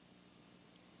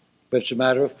 But it's a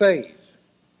matter of faith.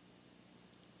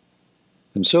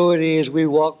 And so it is, we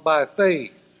walk by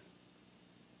faith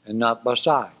and not by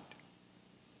sight.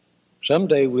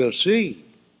 Someday we'll see.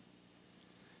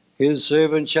 His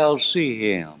servant shall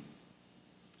see him,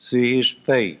 see his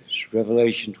face,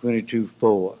 Revelation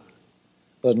 22:4,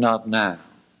 but not now.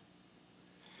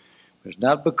 It's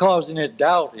not because any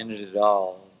doubt in it at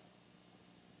all.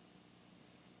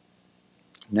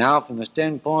 Now, from the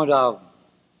standpoint of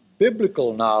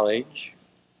biblical knowledge,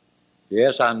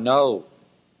 yes, I know.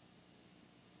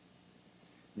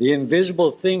 The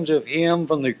invisible things of Him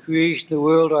from the creation of the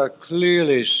world are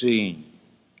clearly seen,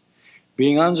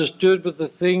 being understood with the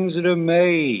things that are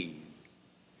made,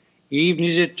 even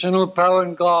His eternal power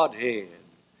and Godhead,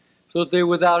 so that they're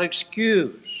without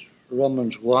excuse.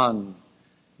 Romans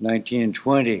 1:19 and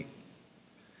 20.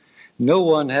 No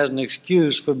one has an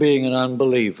excuse for being an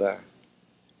unbeliever.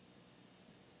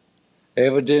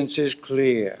 Evidence is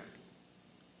clear,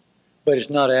 but it's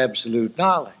not absolute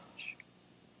knowledge.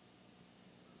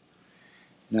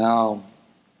 Now,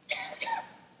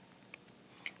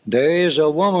 there is a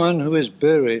woman who is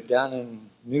buried down in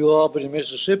New Albany,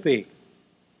 Mississippi,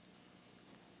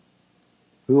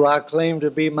 who I claim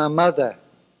to be my mother,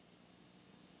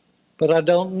 but I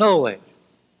don't know it.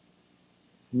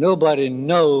 Nobody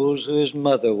knows who his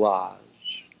mother was.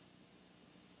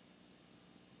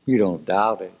 You don't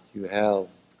doubt it. You have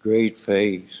great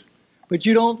faith, but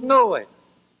you don't know it.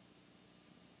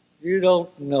 You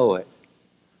don't know it.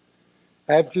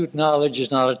 Absolute knowledge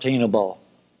is not attainable,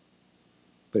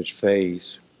 but it's faith,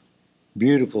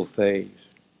 beautiful faith.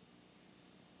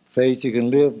 Faith you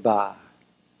can live by,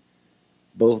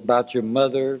 both about your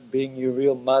mother being your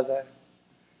real mother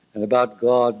and about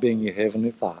God being your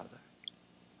heavenly Father.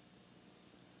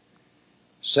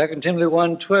 2 Timothy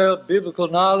 1:12, biblical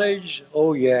knowledge,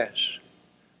 oh yes,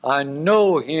 I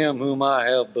know Him whom I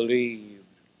have believed,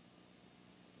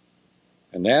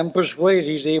 and am persuaded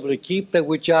He's able to keep that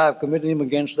which I have committed Him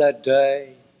against that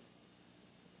day.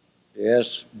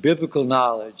 Yes, biblical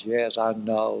knowledge, yes, I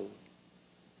know.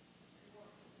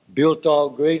 Built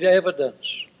on great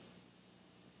evidence.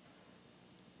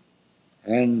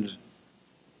 And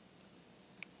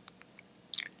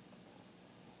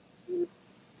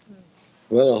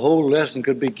well, a whole lesson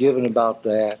could be given about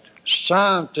that.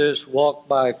 Scientists walk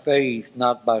by faith,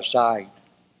 not by sight.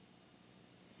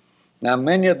 Now,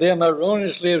 many of them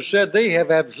erroneously have said they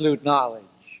have absolute knowledge,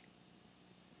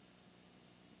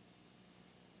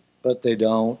 but they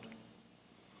don't.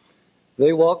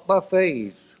 They walk by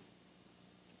faith.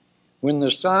 When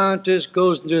the scientist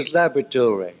goes into his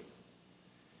laboratory,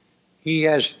 he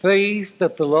has faith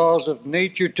that the laws of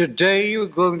nature today are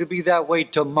going to be that way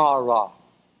tomorrow.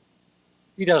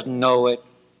 He doesn't know it,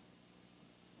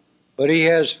 but he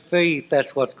has faith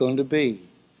that's what's going to be.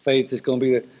 Faith is going to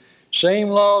be the same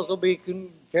laws will be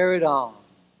carried on.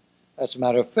 That's a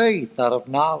matter of faith, not of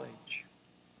knowledge.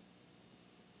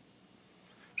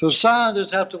 So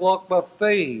scientists have to walk by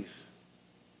faith,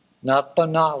 not by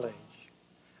knowledge.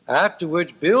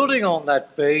 Afterwards, building on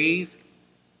that faith,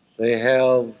 they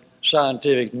have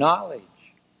scientific knowledge.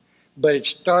 But it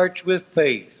starts with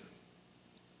faith.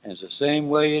 And it's the same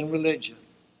way in religion.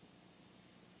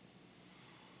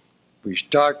 We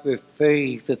start with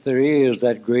faith that there is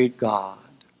that great God.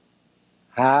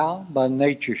 How? By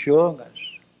nature showing us.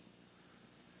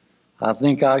 I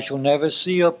think I shall never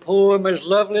see a poem as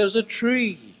lovely as a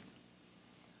tree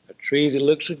that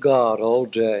looks at God all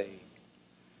day,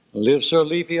 and lifts her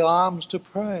leafy arms to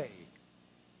pray.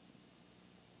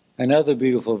 And other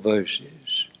beautiful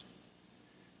verses.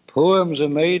 Poems are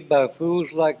made by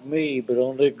fools like me, but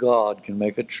only God can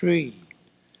make a tree,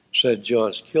 said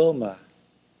Joyce Kilmer.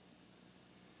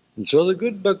 And so the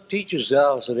good book teaches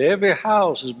us that every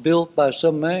house is built by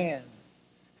some man,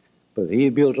 but He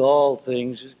built all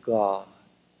things as God.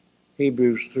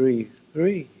 Hebrews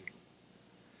 3:3.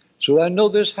 So I know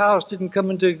this house didn't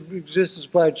come into existence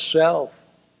by itself.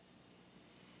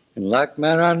 In like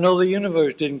manner, I know the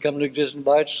universe didn't come into existence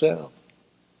by itself.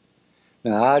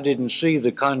 Now, I didn't see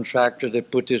the contractor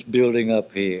that put this building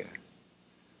up here.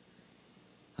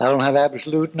 I don't have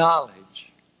absolute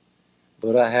knowledge,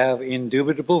 but I have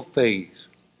indubitable faith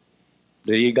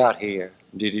that He got here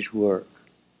and did His work.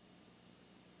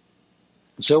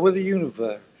 So with the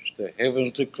universe, the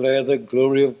heavens declare the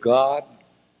glory of God,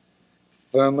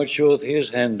 firmament showeth his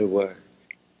handiwork.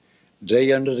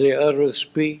 Day unto day uttereth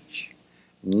speech,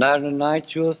 night unto night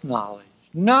showeth knowledge.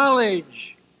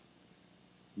 Knowledge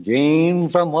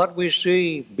gained from what we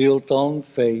see, built on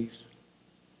faith.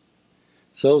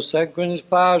 So 2 Corinthians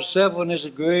 5:7 is a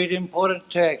great important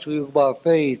text. We walk by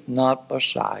faith, not by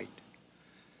sight,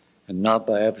 and not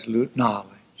by absolute knowledge.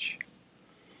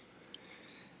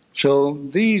 So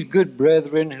these good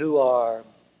brethren who are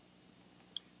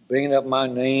bringing up my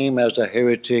name as a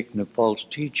heretic and a false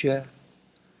teacher,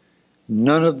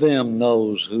 none of them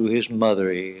knows who his mother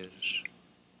is.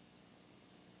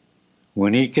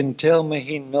 When he can tell me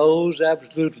he knows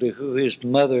absolutely who his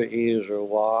mother is or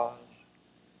was,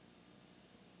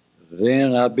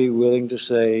 then I'd be willing to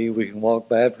say we can walk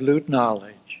by absolute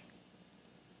knowledge.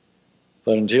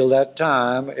 But until that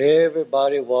time,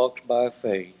 everybody walks by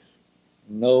faith.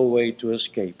 No way to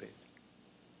escape it.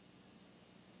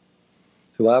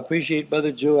 So I appreciate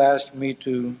Brother Joe asking me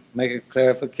to make a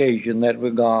clarification in that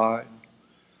regard.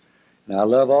 And I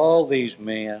love all these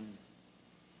men.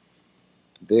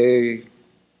 They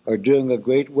are doing a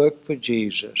great work for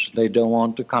Jesus. They don't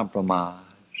want to compromise.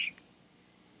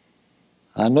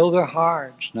 I know their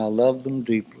hearts, and I love them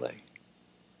deeply.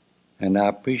 And I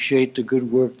appreciate the good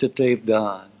work that they've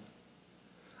done.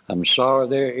 I'm sorry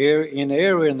they're in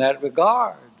error in that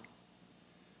regard,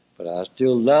 but I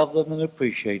still love them and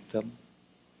appreciate them.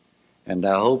 And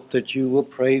I hope that you will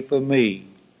pray for me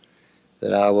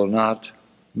that I will not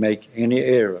make any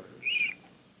errors.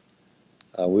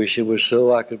 I wish it was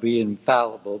so I could be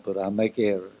infallible, but I make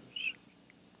errors.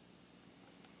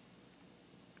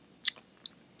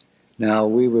 Now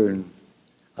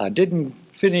I didn't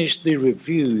finish the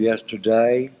review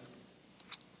yesterday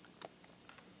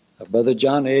of Brother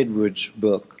John Edwards'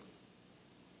 book.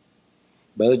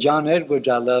 Brother John Edwards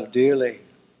I love dearly.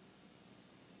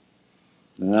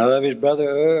 And I love his brother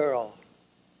Earl.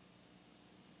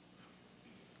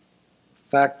 In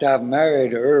fact, I've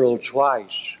married Earl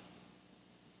twice,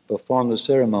 performed the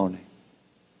ceremony.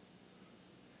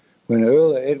 When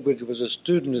Earl Edwards was a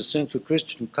student at Central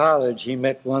Christian College, he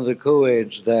met one of the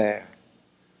co-eds there.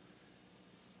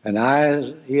 And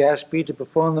he asked me to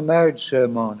perform the marriage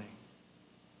ceremony.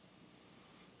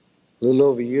 A little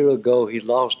over a year ago, he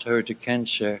lost her to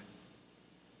cancer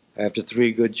after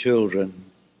 3 good children.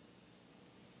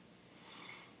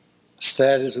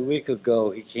 Sad as a week ago,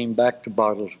 he came back to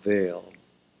Bartlesville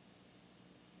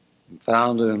and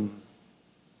found a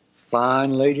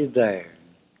fine lady there.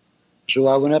 So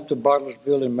I went up to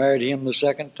Bartlesville and married him the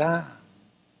second time.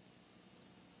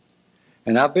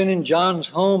 And I've been in John's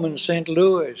home in St.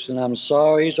 Louis, and I'm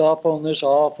sorry he's off on this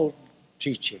awful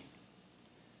teaching,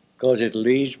 because it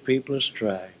leads people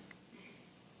astray.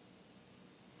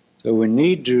 So we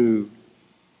need to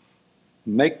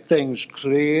make things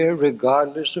clear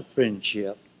regardless of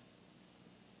friendship.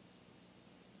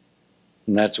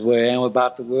 And that's the way I am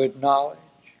about the word knowledge.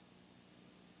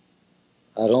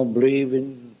 I don't believe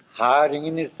in hiding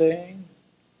anything.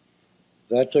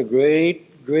 That's a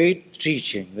great, great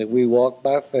teaching that we walk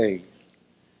by faith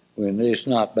when it's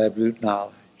not by absolute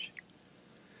knowledge.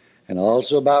 And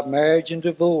also about marriage and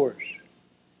divorce.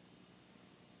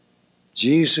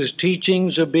 Jesus'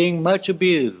 teachings are being much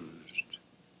abused.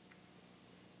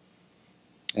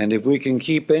 And if we can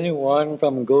keep anyone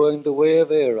from going the way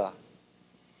of error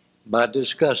by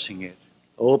discussing it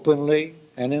openly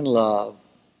and in love,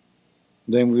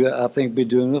 then I think we're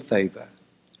doing a favor.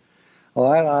 All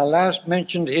right, I last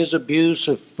mentioned his abuse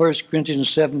of 1 Corinthians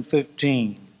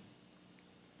 7:15.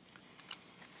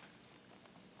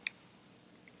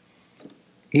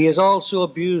 He has also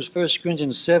abused 1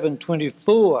 Corinthians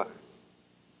 7:24.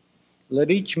 Let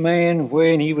each man,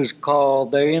 wherein he was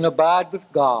called, therein abide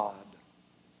with God.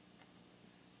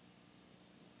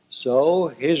 So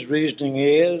his reasoning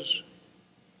is,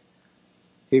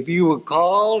 if you were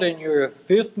called in your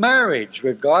 5th marriage,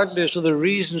 regardless of the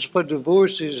reasons for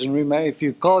divorces, and if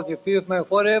you called your 5th marriage,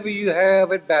 whatever you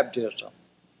have at baptism,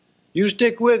 you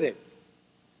stick with it.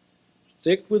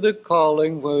 Stick with the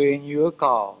calling wherein you are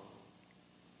called.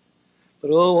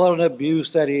 But oh, what an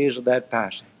abuse that is of that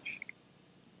passage.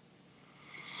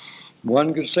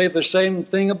 One could say the same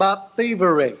thing about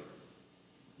thievery.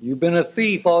 You've been a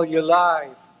thief all your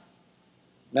life.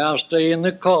 Now stay in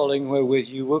the calling wherewith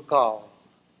you were called.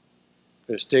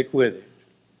 So stick with it.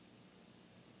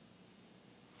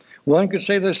 One could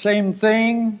say the same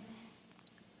thing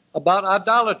about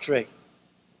idolatry.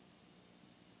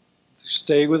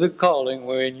 Stay with the calling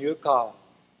wherein you're called.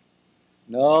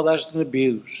 No, that's an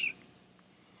abuse.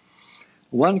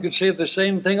 One could say the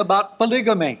same thing about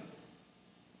polygamy.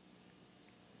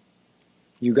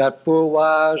 You got 4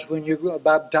 wives when you're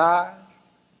baptized?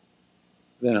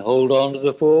 Then hold on to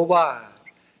the 4 wives.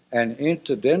 And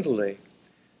incidentally,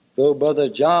 though Brother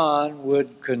John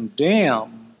would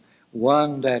condemn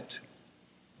one that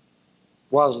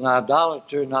was an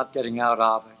idolater not getting out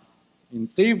of it, in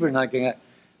thievery not getting out,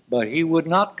 but he would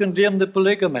not condemn the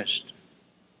polygamist.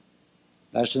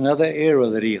 That's another error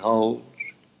that he holds.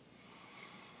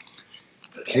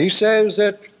 He says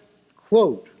that,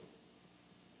 quote,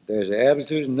 there's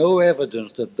absolutely no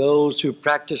evidence that those who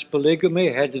practiced polygamy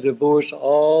had to divorce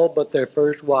all but their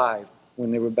first wife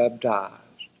when they were baptized.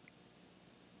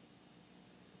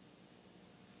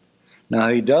 Now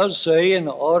he does say in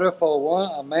order for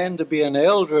a man to be an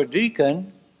elder or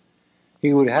deacon,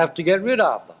 he would have to get rid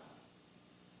of them.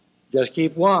 Just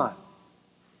keep one.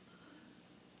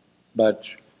 But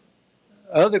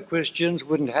other Christians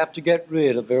wouldn't have to get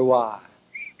rid of their wives.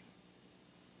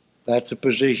 That's the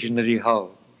position that he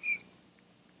holds.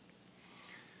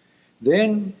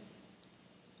 Then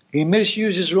he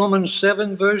misuses Romans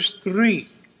 7 verse 3.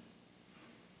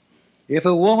 If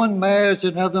a woman marries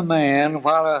another man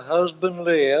while her husband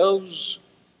lives,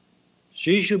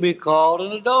 she shall be called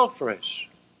an adulteress.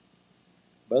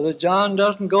 Brother John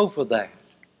doesn't go for that.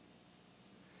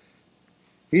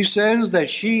 He says that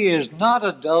she is not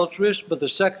adulteress by the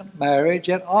second marriage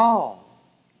at all.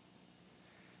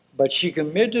 But she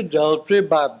committed adultery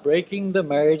by breaking the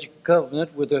marriage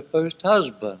covenant with her first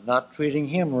husband, not treating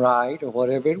him right or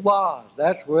whatever it was.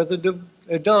 That's where the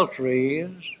adultery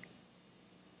is.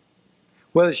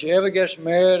 Whether she ever gets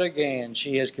married again,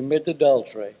 she has committed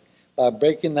adultery by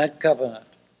breaking that covenant.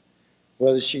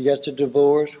 Whether she gets a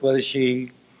divorce, whether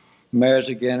she marries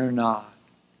again or not.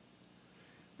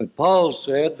 But Paul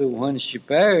said that when she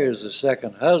marries a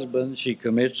second husband, she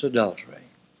commits adultery.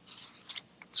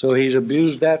 So he's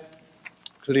abused that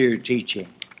clear teaching.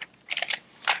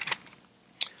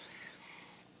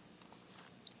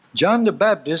 John the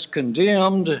Baptist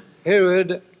condemned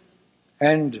Herod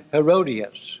and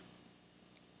Herodias.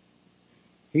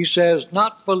 He says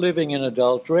not for living in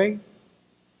adultery,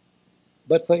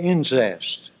 but for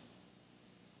incest.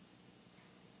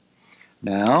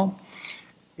 Now,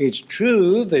 it's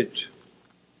true that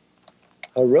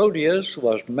Herodias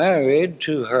was married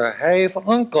to her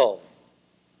half-uncle.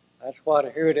 That's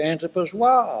what Herod Antipas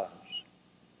was.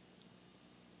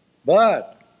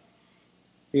 But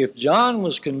if John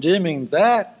was condemning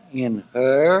that in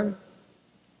her,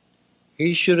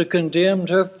 he should have condemned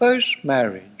her first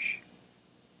marriage.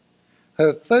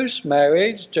 Her first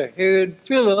marriage to Herod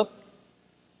Philip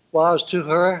was to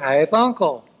her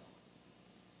half-uncle.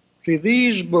 See,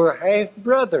 these were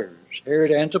half-brothers,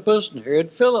 Herod Antipas and Herod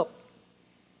Philip.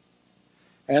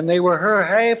 And they were her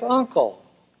half-uncle,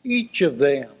 each of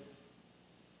them.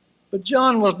 But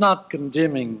John was not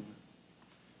condemning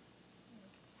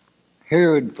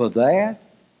Herod for that,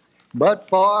 but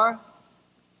for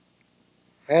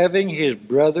having his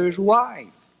brother's wife.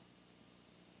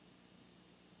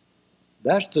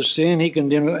 That's the sin he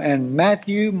condemned. And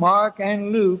Matthew, Mark,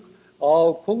 and Luke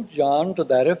all quote John to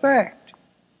that effect.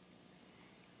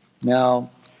 Now,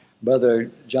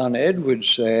 Brother John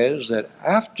Edwards says that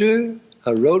after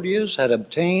Herodias had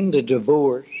obtained a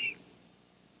divorce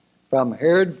from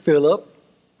Herod Philip,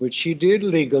 which she did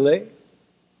legally,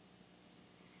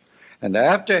 and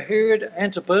after Herod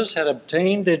Antipas had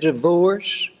obtained a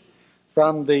divorce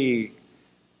from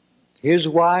his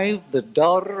wife, the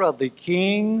daughter of the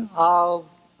king of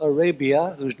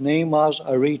Arabia, whose name was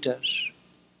Aretas.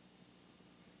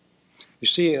 You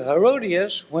see,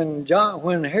 Herodias, when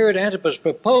Herod Antipas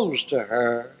proposed to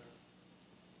her,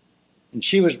 and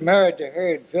she was married to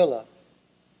Herod Philip,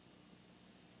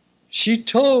 she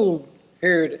told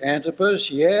Herod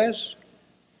Antipas, yes,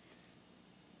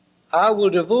 I will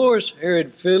divorce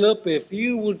Herod Philip if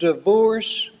you will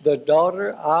divorce the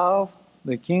daughter of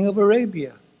the king of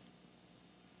Arabia.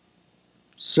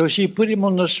 So she put him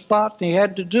on the spot, and he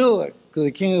had to do it, because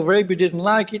the king of Arabia didn't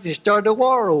like it. He started a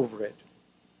war over it.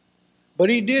 But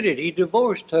he did it. He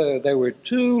divorced her. There were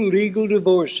 2 legal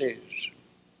divorces.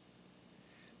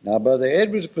 Now, Brother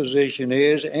Edwards' position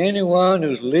is anyone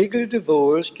who's legally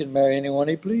divorced can marry anyone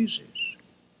he pleases.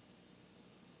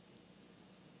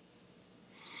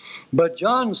 But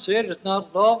John said it's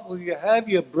not lawful you have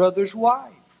your brother's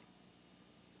wife.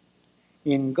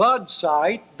 In God's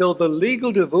sight, though the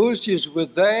legal divorces were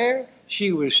there,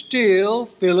 she was still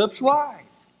Philip's wife.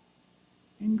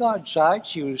 In God's sight,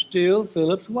 she was still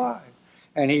Philip's wife.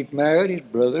 And he'd married his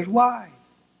brother's wife.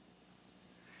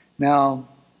 Now,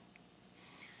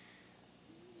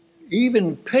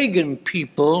 even pagan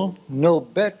people know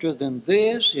better than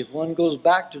this if one goes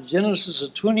back to Genesis, the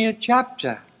 20th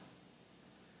chapter.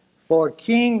 For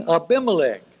King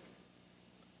Abimelech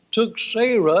took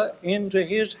Sarah into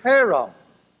his harem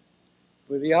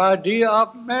with the idea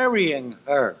of marrying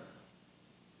her.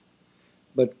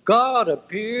 But God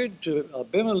appeared to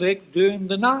Abimelech during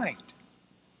the night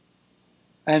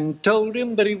and told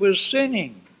him that he was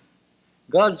sinning.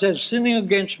 God said, sinning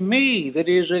against me, that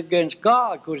is against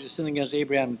God. Of course, he's sinning against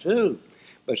Abraham too.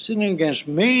 But sinning against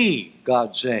me,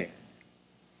 God said.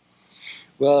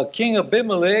 Well, King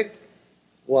Abimelech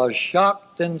was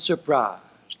shocked and surprised.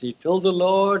 He told the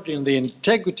Lord, in the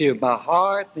integrity of my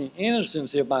heart, the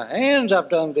innocence of my hands, I've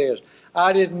done this.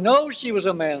 I didn't know she was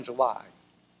a man's wife.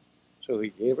 So he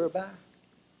gave her back.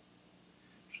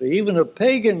 So even a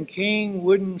pagan king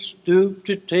wouldn't stoop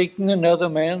to taking another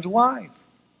man's wife.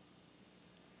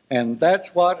 And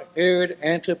that's what Herod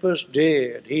Antipas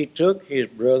did. He took his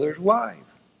brother's wife.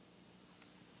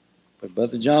 But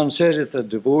Brother John says if the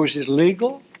divorce is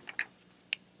legal,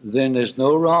 then there's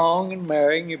no wrong in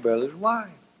marrying your brother's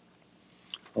wife.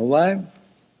 All right?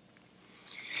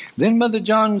 Then Brother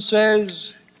John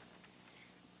says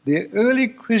the early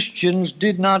Christians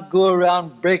did not go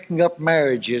around breaking up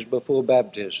marriages before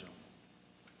baptism.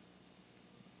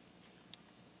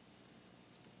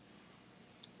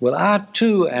 Well, I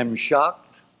too am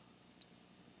shocked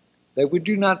that we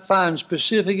do not find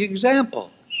specific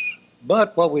examples.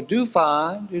 But what we do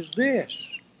find is this.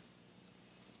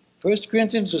 1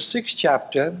 Corinthians, the 6th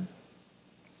chapter,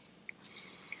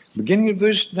 beginning at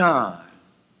verse 9.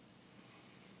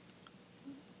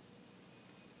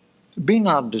 Be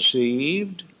not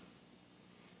deceived,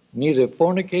 neither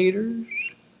fornicators,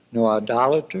 nor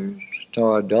idolaters,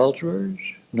 nor adulterers,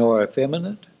 nor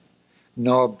effeminate,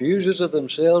 nor abusers of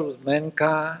themselves with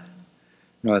mankind,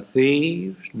 nor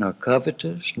thieves, nor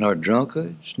covetous, nor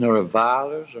drunkards, nor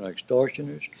revilers, nor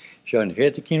extortioners shall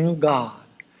inherit the kingdom of God.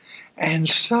 And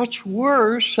such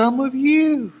were some of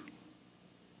you.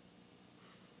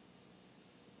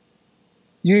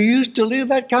 You used to live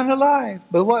that kind of life,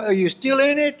 but what, are you still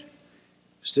in it?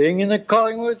 Staying in the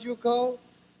calling with you call?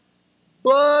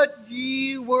 But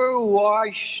ye were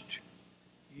washed,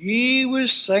 ye were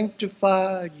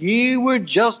sanctified, ye were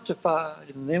justified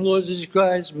in the name of the Lord Jesus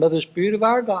Christ and by the Spirit of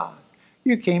our God.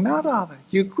 You came out of it.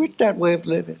 You quit that way of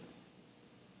living.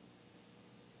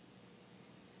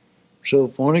 So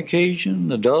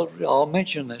fornication, adultery, all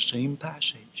mention that same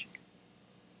passage.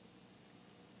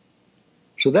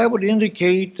 So that would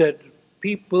indicate that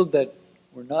people that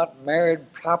were not married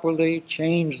properly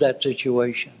changed that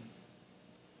situation.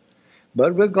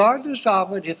 But regardless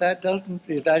of it, if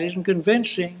that isn't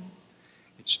convincing,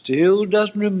 it still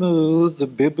doesn't remove the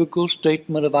biblical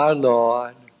statement of our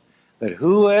Lord that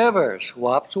whoever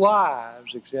swaps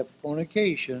wives except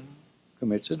fornication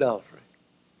commits adultery.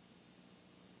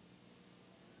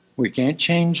 We can't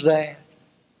change that.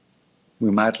 We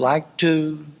might like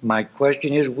to, might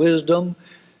question his wisdom,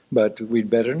 but we'd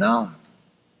better not.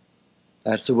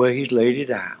 That's the way he's laid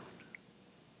it out.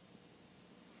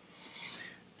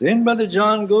 Then Brother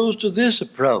John goes to this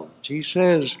approach. He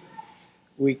says,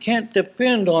 we can't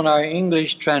depend on our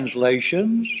English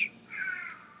translations.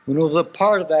 We know the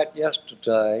part of that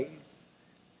yesterday,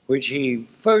 which he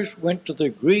first went to the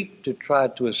Greek to try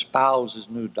to espouse his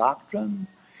new doctrine,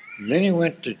 and then he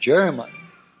went to German.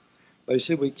 But he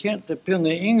said, we can't depend on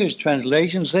the English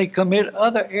translations. They commit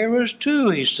other errors too,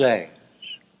 he says.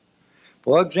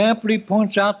 For example, he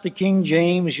points out the King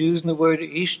James using the word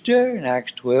Easter in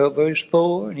Acts 12, verse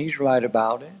 4, and he's right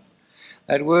about it.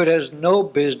 That word has no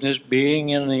business being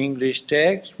in the English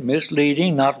text,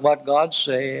 misleading, not what God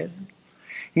said.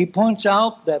 He points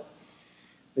out that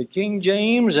the King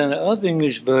James and other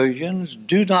English versions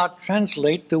do not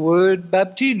translate the word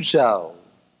baptizo.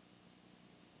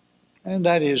 And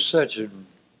that is such a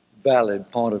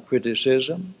valid point of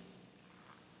criticism.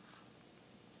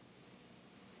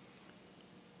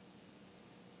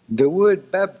 The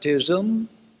word baptism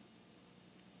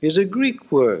is a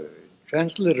Greek word,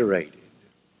 transliterated.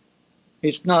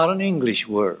 It's not an English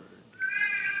word.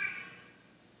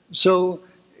 So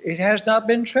it has not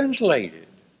been translated.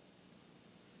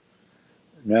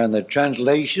 Now in the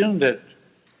translation that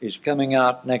is coming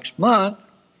out next month,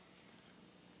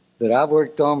 that I've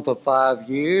worked on for 5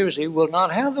 years, it will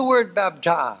not have the word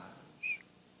baptize.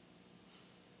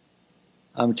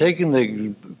 I'm taking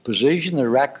the position that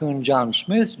Raccoon John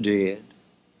Smith did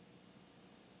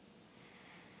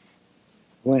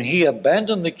when he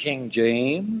abandoned the King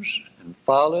James and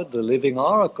followed the Living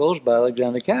Oracles by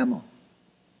Alexander Campbell.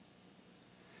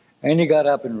 And he got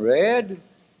up and read,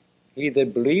 he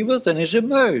that believeth and is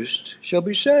immersed shall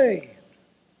be saved.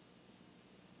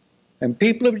 And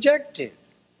people objected.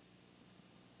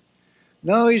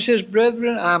 No, he says,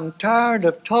 brethren, I'm tired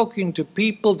of talking to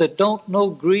people that don't know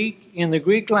Greek in the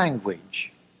Greek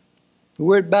language. The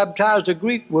word baptized is a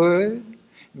Greek word.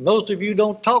 Most of you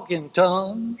don't talk in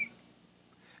tongues.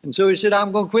 And so he said,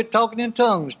 I'm going to quit talking in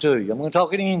tongues to you. I'm going to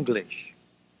talk in English.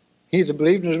 He that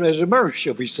believes as immersed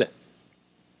shall be saved.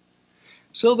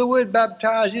 So the word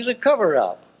baptized is a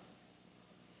cover-up.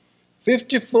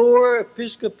 54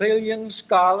 Episcopalian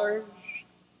scholars,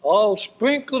 all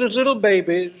sprinkled as little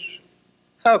babies,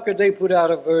 how could they put out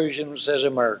a version that says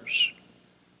immerse?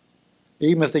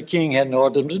 Even if the king hadn't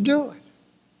ordered them to do it.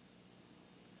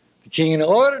 The king had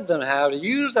ordered them how to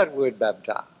use that word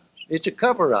baptized. It's a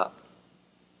cover-up.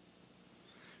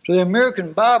 So the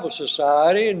American Bible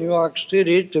Society in New York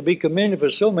City, to be commended for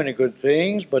so many good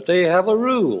things, but they have a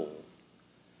rule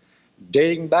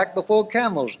dating back before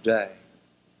Camel's day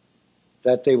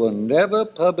that they will never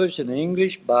publish an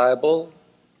English Bible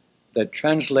that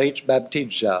translates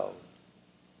baptizo,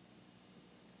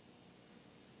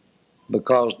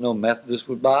 because no Methodist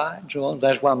would buy it and so on.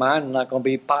 That's why mine is not going to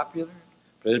be popular.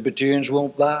 Presbyterians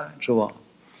won't buy it and so on.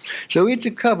 So it's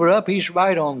a cover-up. He's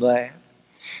right on that.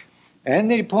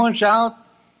 And then he points out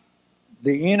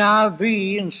the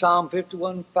NIV in Psalm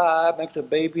 51:5 makes a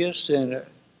baby a sinner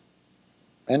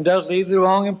and does leave the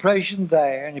wrong impression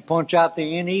there. And he points out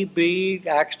the NEB,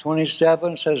 Acts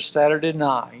 27, says Saturday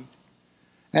night.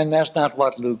 And that's not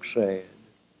what Luke said.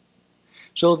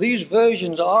 So these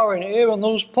versions are in error on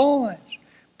those points.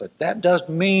 But that doesn't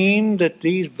mean that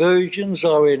these versions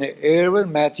are in error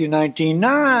in Matthew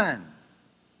 19:9.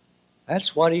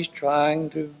 That's what he's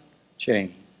trying to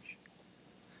change.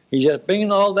 He's just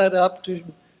bringing all that up to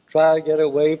try to get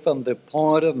away from the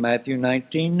point of Matthew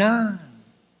 19:9.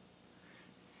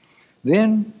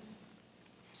 Then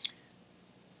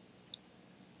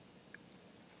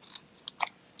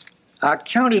I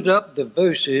counted up the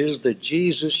verses that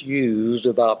Jesus used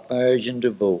about marriage and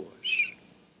divorce.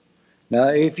 Now,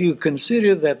 if you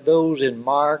consider that those in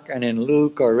Mark and in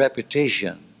Luke are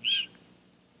repetitions,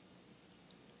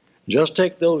 just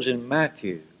take those in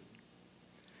Matthew.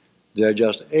 There are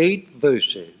just 8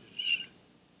 verses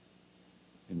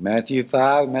in Matthew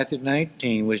 5 and Matthew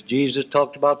 19 which Jesus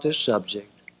talked about this subject.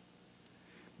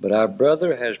 But our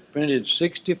brother has printed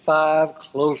 65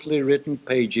 closely written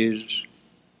pages,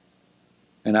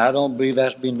 and I don't believe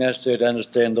that's been necessary to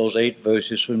understand those 8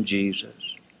 verses from Jesus.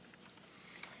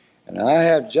 And I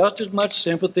have just as much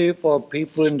sympathy for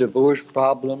people in divorce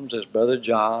problems as Brother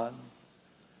John,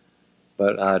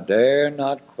 but I dare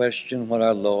not question what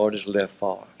our Lord has left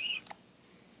for us.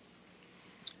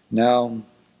 Now,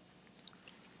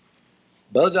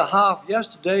 Brother Hoff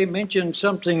yesterday mentioned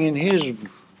something in his,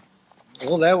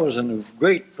 well, that was a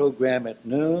great program at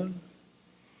noon.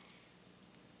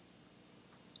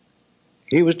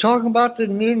 He was talking about the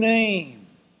new name.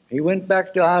 He went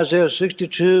back to Isaiah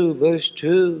 62, verse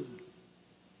 2.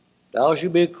 Thou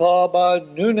shalt be called by a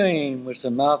new name, which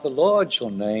the mouth of the Lord shall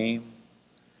name.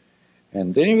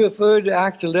 And then he referred to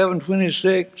Acts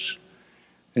 11:26.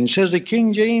 And he says the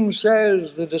King James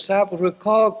says the disciples were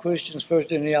called Christians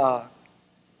first in the ark.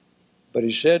 But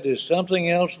he said there's something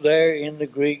else there in the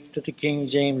Greek that the King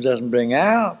James doesn't bring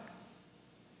out.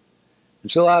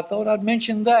 And so I thought I'd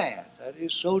mention that. That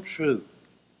is so true.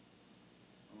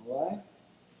 All right?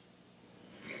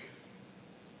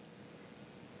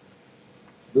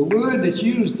 The word that's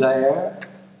used there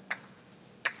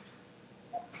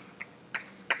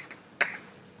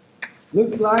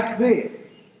looks like this.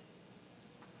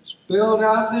 Spelled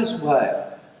out this way.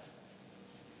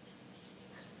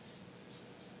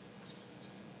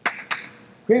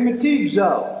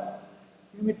 Primitizo.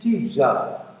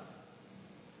 Primitizo.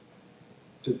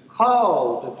 To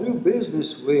call, to do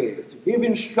business with, to give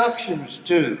instructions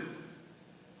to.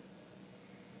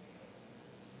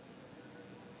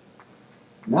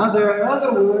 Now there are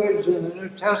other words in the New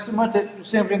Testament that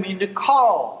simply mean to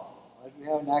call. Like we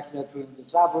have an accident with the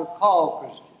disciples call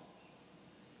Christians.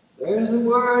 There's the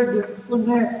word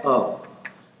phoneo.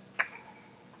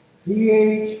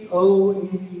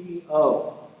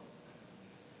 Phoneo.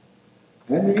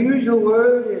 And the usual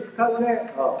word is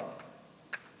kaleo.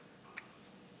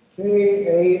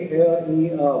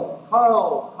 Kaleo.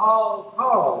 Call, call,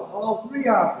 call. All 3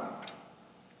 of them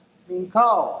being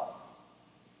called.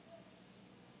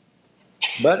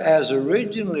 But as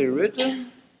originally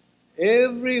written,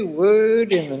 every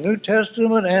word in the New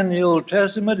Testament and the Old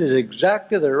Testament is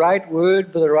exactly the right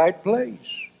word for the right place.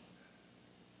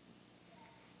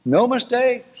 No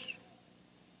mistakes.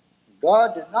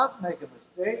 God did not make a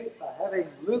mistake by having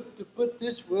Luke to put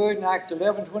this word in Acts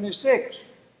 11:26.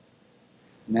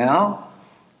 Now,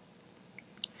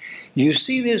 you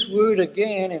see this word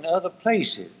again in other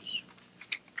places.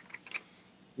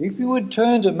 If you would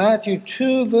turn to Matthew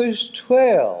 2, verse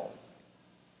 12,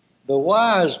 the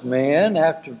wise men,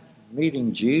 after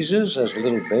meeting Jesus as a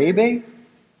little baby,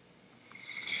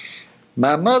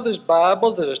 my mother's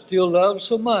Bible that I still love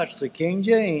so much, the King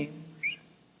James,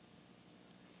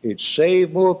 it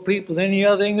saved more people than any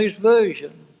other English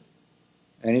version,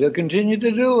 and it'll continue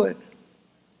to do it.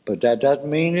 But that doesn't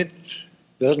mean it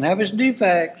doesn't have its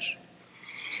defects.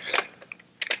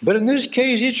 But in this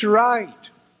case, it's right.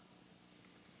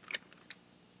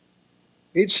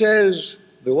 It says,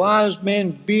 the wise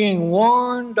men being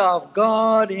warned of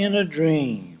God in a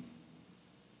dream.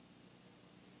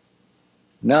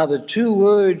 Now, the two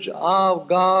words of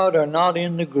God are not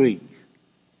in the Greek.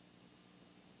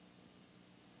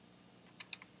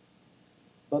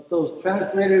 But those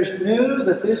translators knew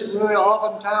that this word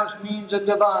oftentimes means a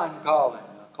divine calling,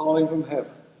 a calling from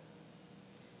heaven.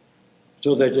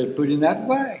 So they just put it in that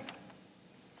way.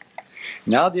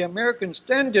 Now, the American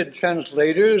Standard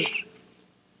translators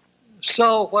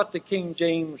saw what the King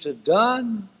James had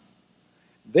done.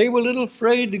 They were a little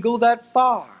afraid to go that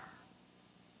far.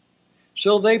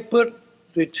 So they put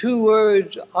the two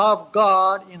words of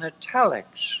God in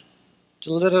italics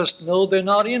to let us know they're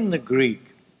not in the Greek.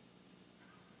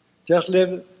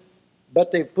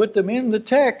 But they put them in the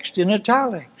text in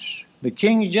italics. The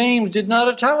King James did not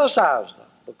italicize them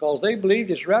because they believed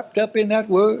it's wrapped up in that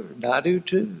word. And I do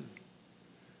too.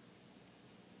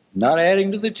 Not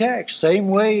adding to the text. Same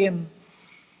way in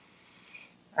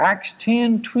Acts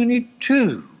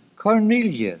 10:22,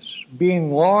 Cornelius being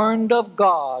warned of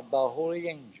God by a holy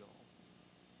angel.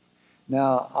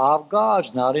 Now, of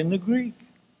God's not in the Greek,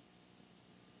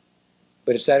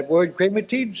 but it's that word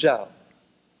krematizo.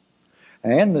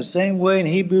 And the same way in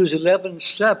Hebrews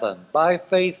 11:7, by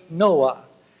faith Noah,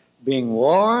 being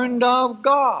warned of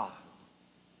God,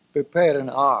 prepared an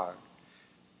ark.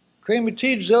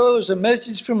 Krematizo is a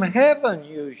message from heaven,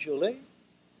 usually,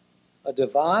 a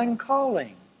divine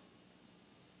calling.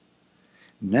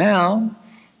 Now,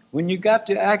 when you got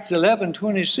to Acts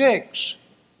 11:26,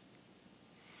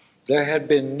 there had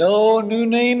been no new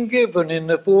name given in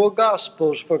the four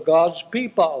Gospels for God's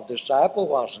people. Disciple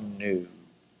wasn't new.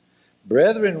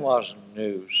 Brethren wasn't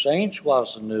new. Saints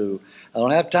wasn't new. I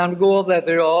don't have time to go over that.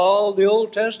 They're all the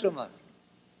Old Testament.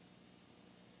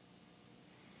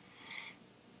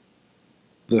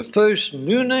 The first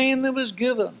new name that was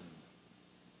given,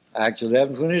 Acts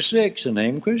 11:26, the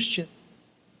name Christian.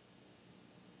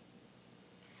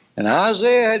 And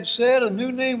Isaiah had said a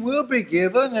new name will be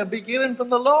given, it'll be given from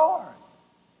the Lord.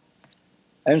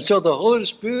 And so the Holy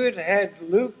Spirit had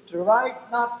Luke to write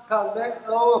not kaleo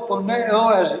or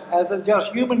phoneo as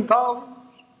just human callings,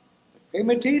 but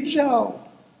krematizo.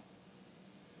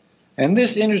 And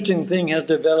this interesting thing has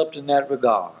developed in that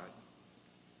regard.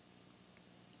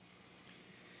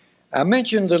 I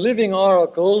mentioned the Living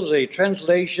Oracles, a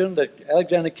translation that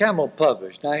Alexander Campbell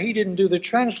published. Now, he didn't do the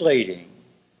translating.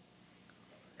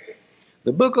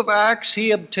 The book of Acts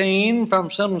he obtained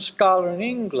from some scholar in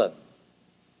England.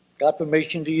 Got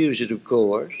permission to use it, of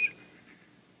course.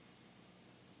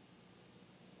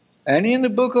 And in the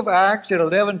book of Acts at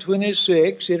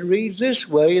 11:26, it reads this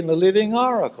way in the Living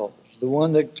Oracles, the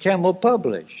one that Campbell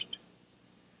published.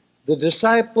 The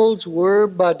disciples were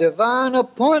by divine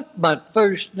appointment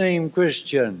first named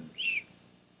Christians.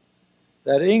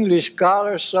 That English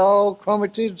scholar saw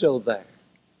krematizo there.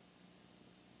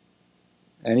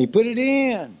 And he put it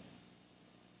in.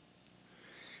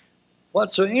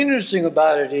 What's so interesting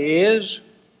about it is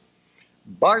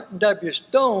Barton W.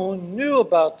 Stone knew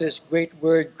about this great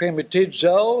word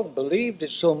krematizo and believed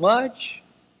it so much.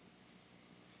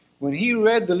 When he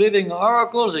read the Living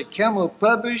Oracles that Campbell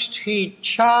published, he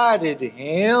chided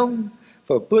him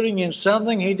for putting in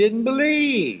something he didn't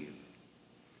believe.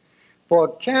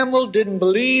 For Campbell didn't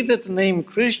believe that the name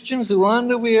Christian's the one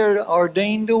that we are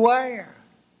ordained to wear.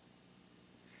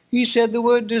 He said the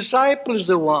word disciple is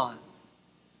the one.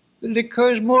 It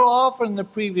occurs more often in the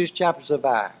previous chapters of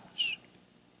Acts.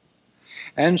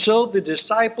 And so the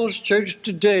disciples' church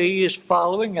today is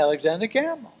following Alexander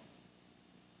Campbell.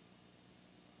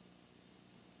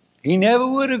 He never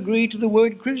would agree to the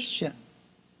word Christian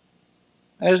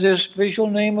as the official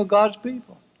name of God's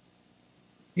people.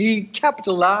 He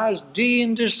capitalized D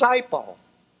in disciple,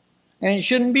 and it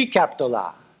shouldn't be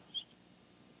capitalized.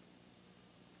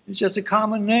 It's just a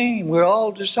common name. We're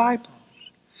all disciples.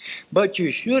 But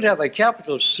you should have a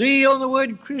capital C on the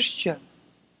word Christian.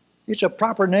 It's a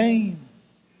proper name.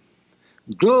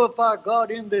 Glorify God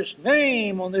in this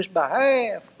name, on this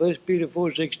behalf. 1 Peter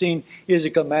 4:16 is a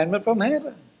commandment from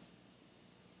heaven.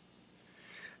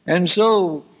 And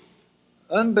so,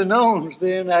 unbeknownst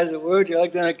then, as it were, to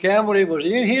Alexander Campbell, it was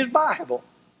in his Bible.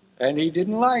 and he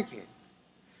didn't like it.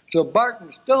 So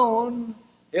Barton Stone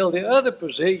held the other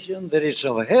position, that it's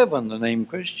of heaven, the name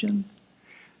Christian.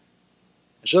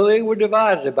 So they were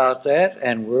divided about that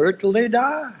and were till they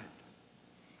died.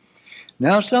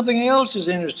 Now something else is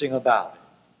interesting about it.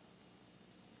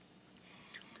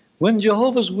 When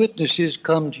Jehovah's Witnesses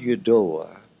come to your door,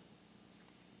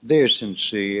 they're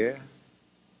sincere.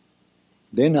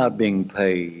 They're not being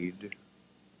paid.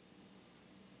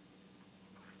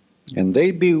 And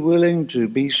they'd be willing to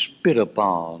be spit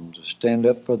upon to stand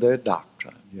up for their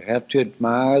doctrine. You have to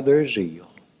admire their zeal.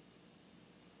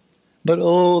 But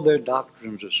oh, their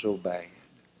doctrines are so bad.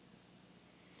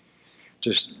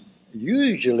 Just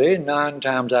usually, 9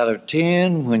 times out of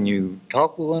 10, when you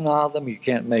talk with one of them, you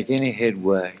can't make any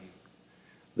headway.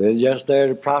 They're just there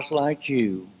to proselyte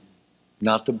you,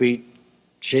 not to be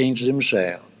changed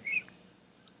themselves.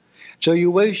 So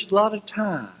you waste a lot of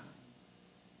time.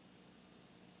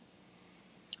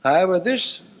 However,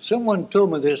 someone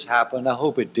told me this happened. I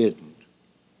hope it didn't.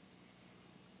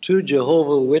 2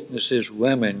 Jehovah's Witnesses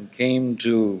women came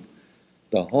to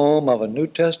the home of a New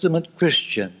Testament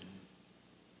Christian,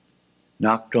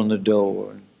 knocked on the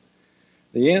door.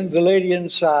 The lady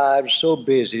inside was so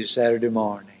busy Saturday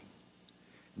morning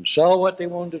and saw what they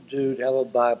wanted to do, to have a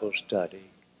Bible study.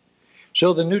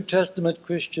 So the New Testament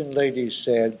Christian lady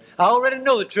said, I already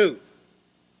know the truth.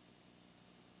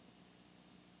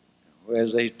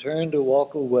 As they turned to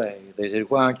walk away, they said,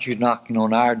 why aren't you knocking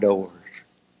on our doors?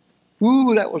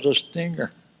 Ooh, that was a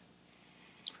stinger.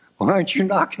 Why aren't you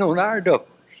knocking on our doors?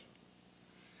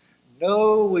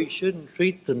 No, we shouldn't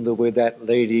treat them the way that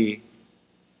lady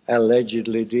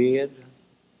allegedly did.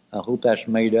 I hope that's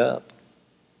made up.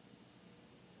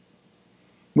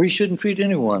 We shouldn't treat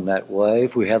anyone that way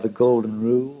if we have the golden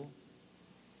rule,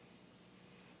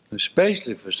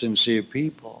 especially for sincere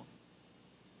people.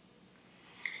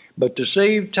 But to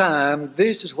save time,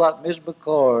 this is what Ms.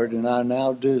 McCord and I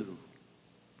now do.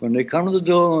 When they come to the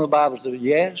door on a Bible study,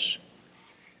 yes,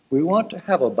 we want to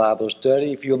have a Bible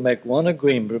study if you'll make one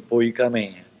agreement before you come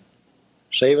in.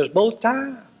 Save us both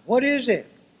time. What is it?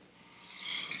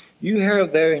 You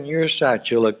have there in your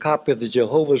satchel a copy of the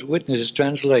Jehovah's Witnesses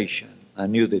translation. I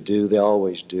knew they do. They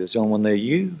always do. It's the only one they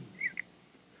use.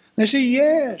 They say,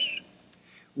 yes.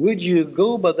 Would you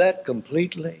go by that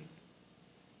completely?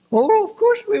 Oh, of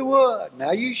course we would.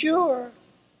 Now, you sure?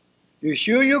 You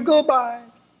sure you'll go by it?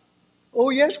 Oh,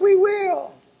 yes, we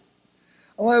will.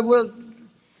 Well,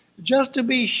 just to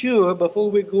be sure,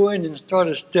 before we go in and start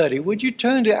a study, would you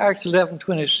turn to Acts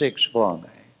 11:26 for me?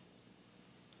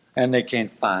 And they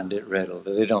can't find it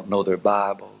readily. They don't know their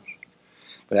Bibles.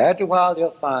 But after a while,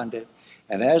 they'll find it.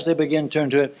 And as they begin to turn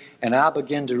to it, and I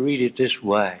begin to read it this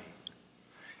way.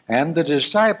 And the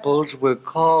disciples were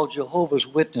called Jehovah's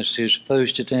Witnesses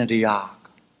first at Antioch.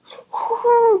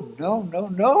 Whew,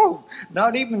 no,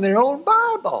 not even their own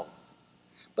Bible.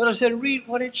 But I said, read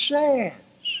what it says.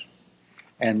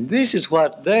 And this is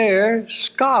what their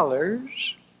scholars,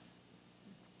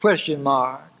 question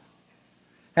mark,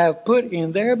 have put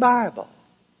in their Bible.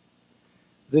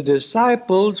 The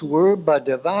disciples were by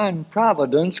divine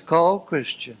providence called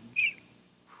Christians.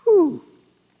 Whew.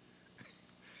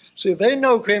 See, they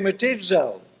know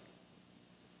crematizo.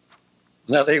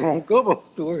 Now, they won't go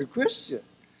with the word Christian,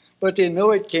 but they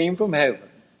know it came from heaven.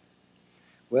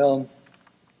 Well,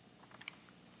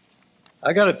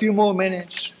 I got a few more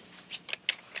minutes.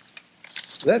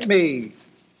 Let me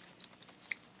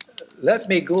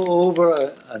go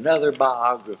over another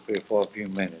biography for a few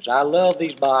minutes. I love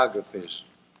these biographies.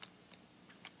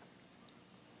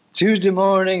 Tuesday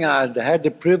morning, I had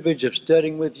the privilege of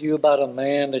studying with you about a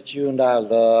man that you and I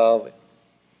love,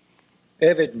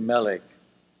 Evid Melech.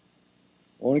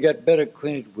 I want to get better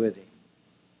acquainted with him.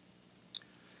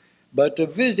 But to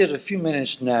visit a few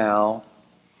minutes now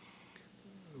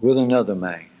with another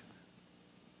man.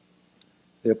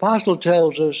 The apostle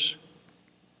tells us,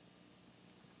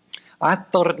 I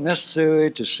thought it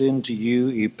necessary to send to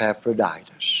you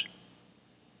Epaphroditus,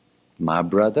 my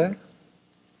brother,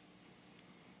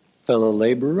 fellow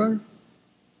laborer,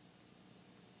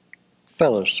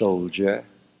 fellow soldier,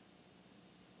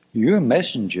 your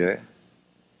messenger,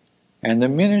 and the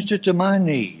minister to my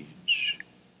needs.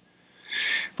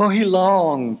 For he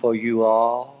longed for you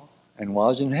all and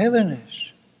was in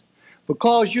heaviness,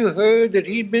 because you heard that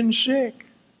he'd been sick.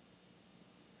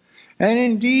 And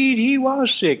indeed he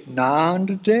was sick, nigh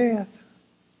unto death.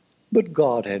 But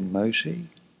God had mercy,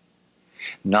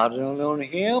 not only on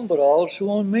him, but also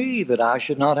on me, that I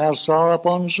should not have sorrow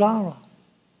upon sorrow.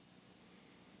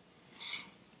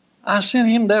 I sent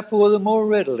him therefore the more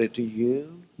readily to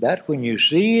you, that when you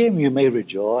see him you may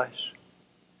rejoice.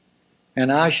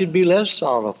 and I should be less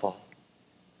sorrowful.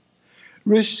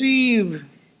 Receive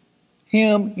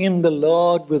him in the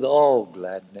Lord with all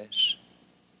gladness,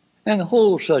 and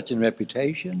hold such in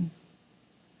reputation.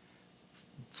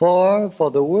 For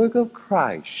the work of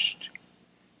Christ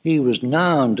he was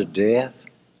nigh unto death,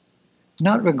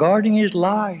 not regarding his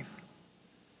life,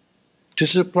 to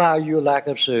supply your lack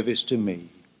of service to me.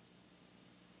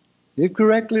 You've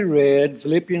correctly read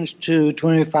Philippians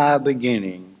 2:25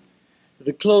 beginning,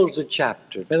 to close the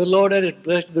chapter. May the Lord add his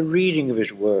blessing to the reading of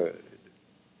his word.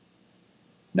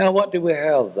 Now what do we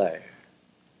have there?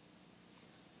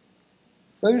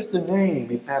 First, the name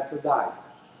Epaphroditus.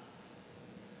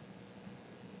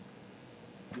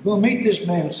 You're going to meet this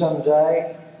man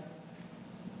someday.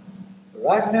 But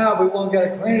right now, we want to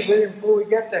get acquainted with him before we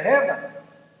get to heaven.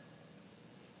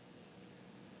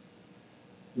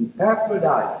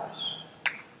 Epaphroditus.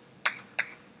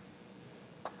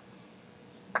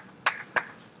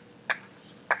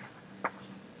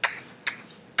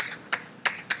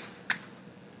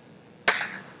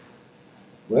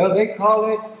 Well, they call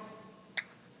it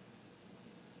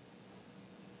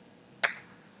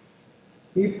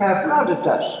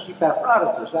Epaphroditus.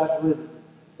 Epaphroditus, that's what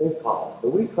they call it.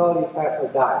 But we call it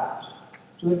Epaphroditus.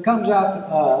 So it comes out to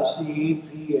us,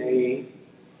 Epaphroditus.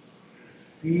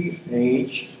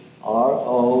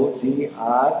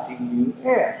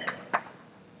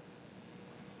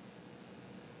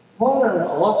 What an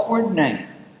awkward name.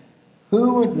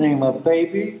 Who would name a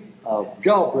baby a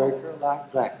jawbreaker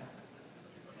like that?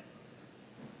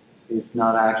 It's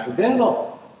not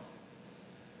accidental.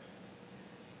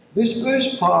 This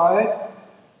first part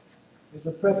is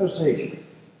a preposition.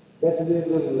 Get to this a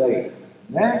little later.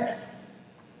 Next,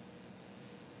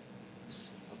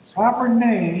 a proper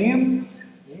name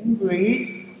in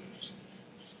Greek,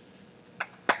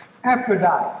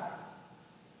 Aphrodite.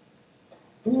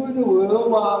 Who in the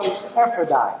world was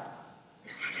Aphrodite?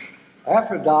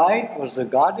 Aphrodite was the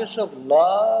goddess of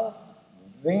love,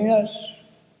 Venus,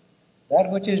 that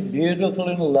which is beautiful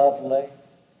and lovely.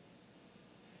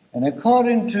 And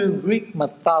according to Greek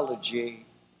mythology,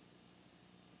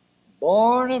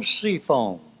 born of sea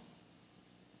foam.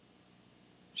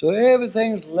 So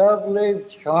everything's lovely,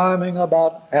 charming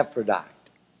about Aphrodite.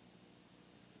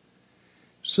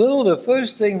 So the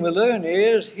first thing we learn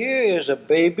is, here is a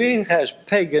baby who has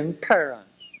pagan parents.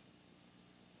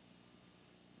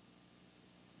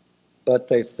 But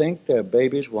they think their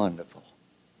baby's wonderful.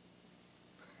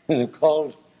 And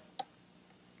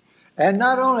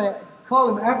not only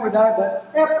call him Aphrodite, but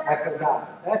Aphrodite.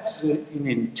 That's an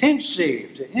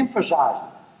intensive to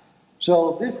emphasize it.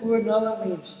 So this word another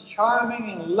means charming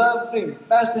and lovely and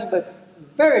fascinating, but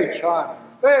very charming,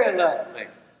 very lovely.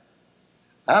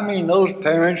 I mean, those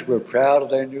parents were proud of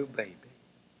their new baby.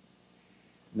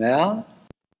 Now,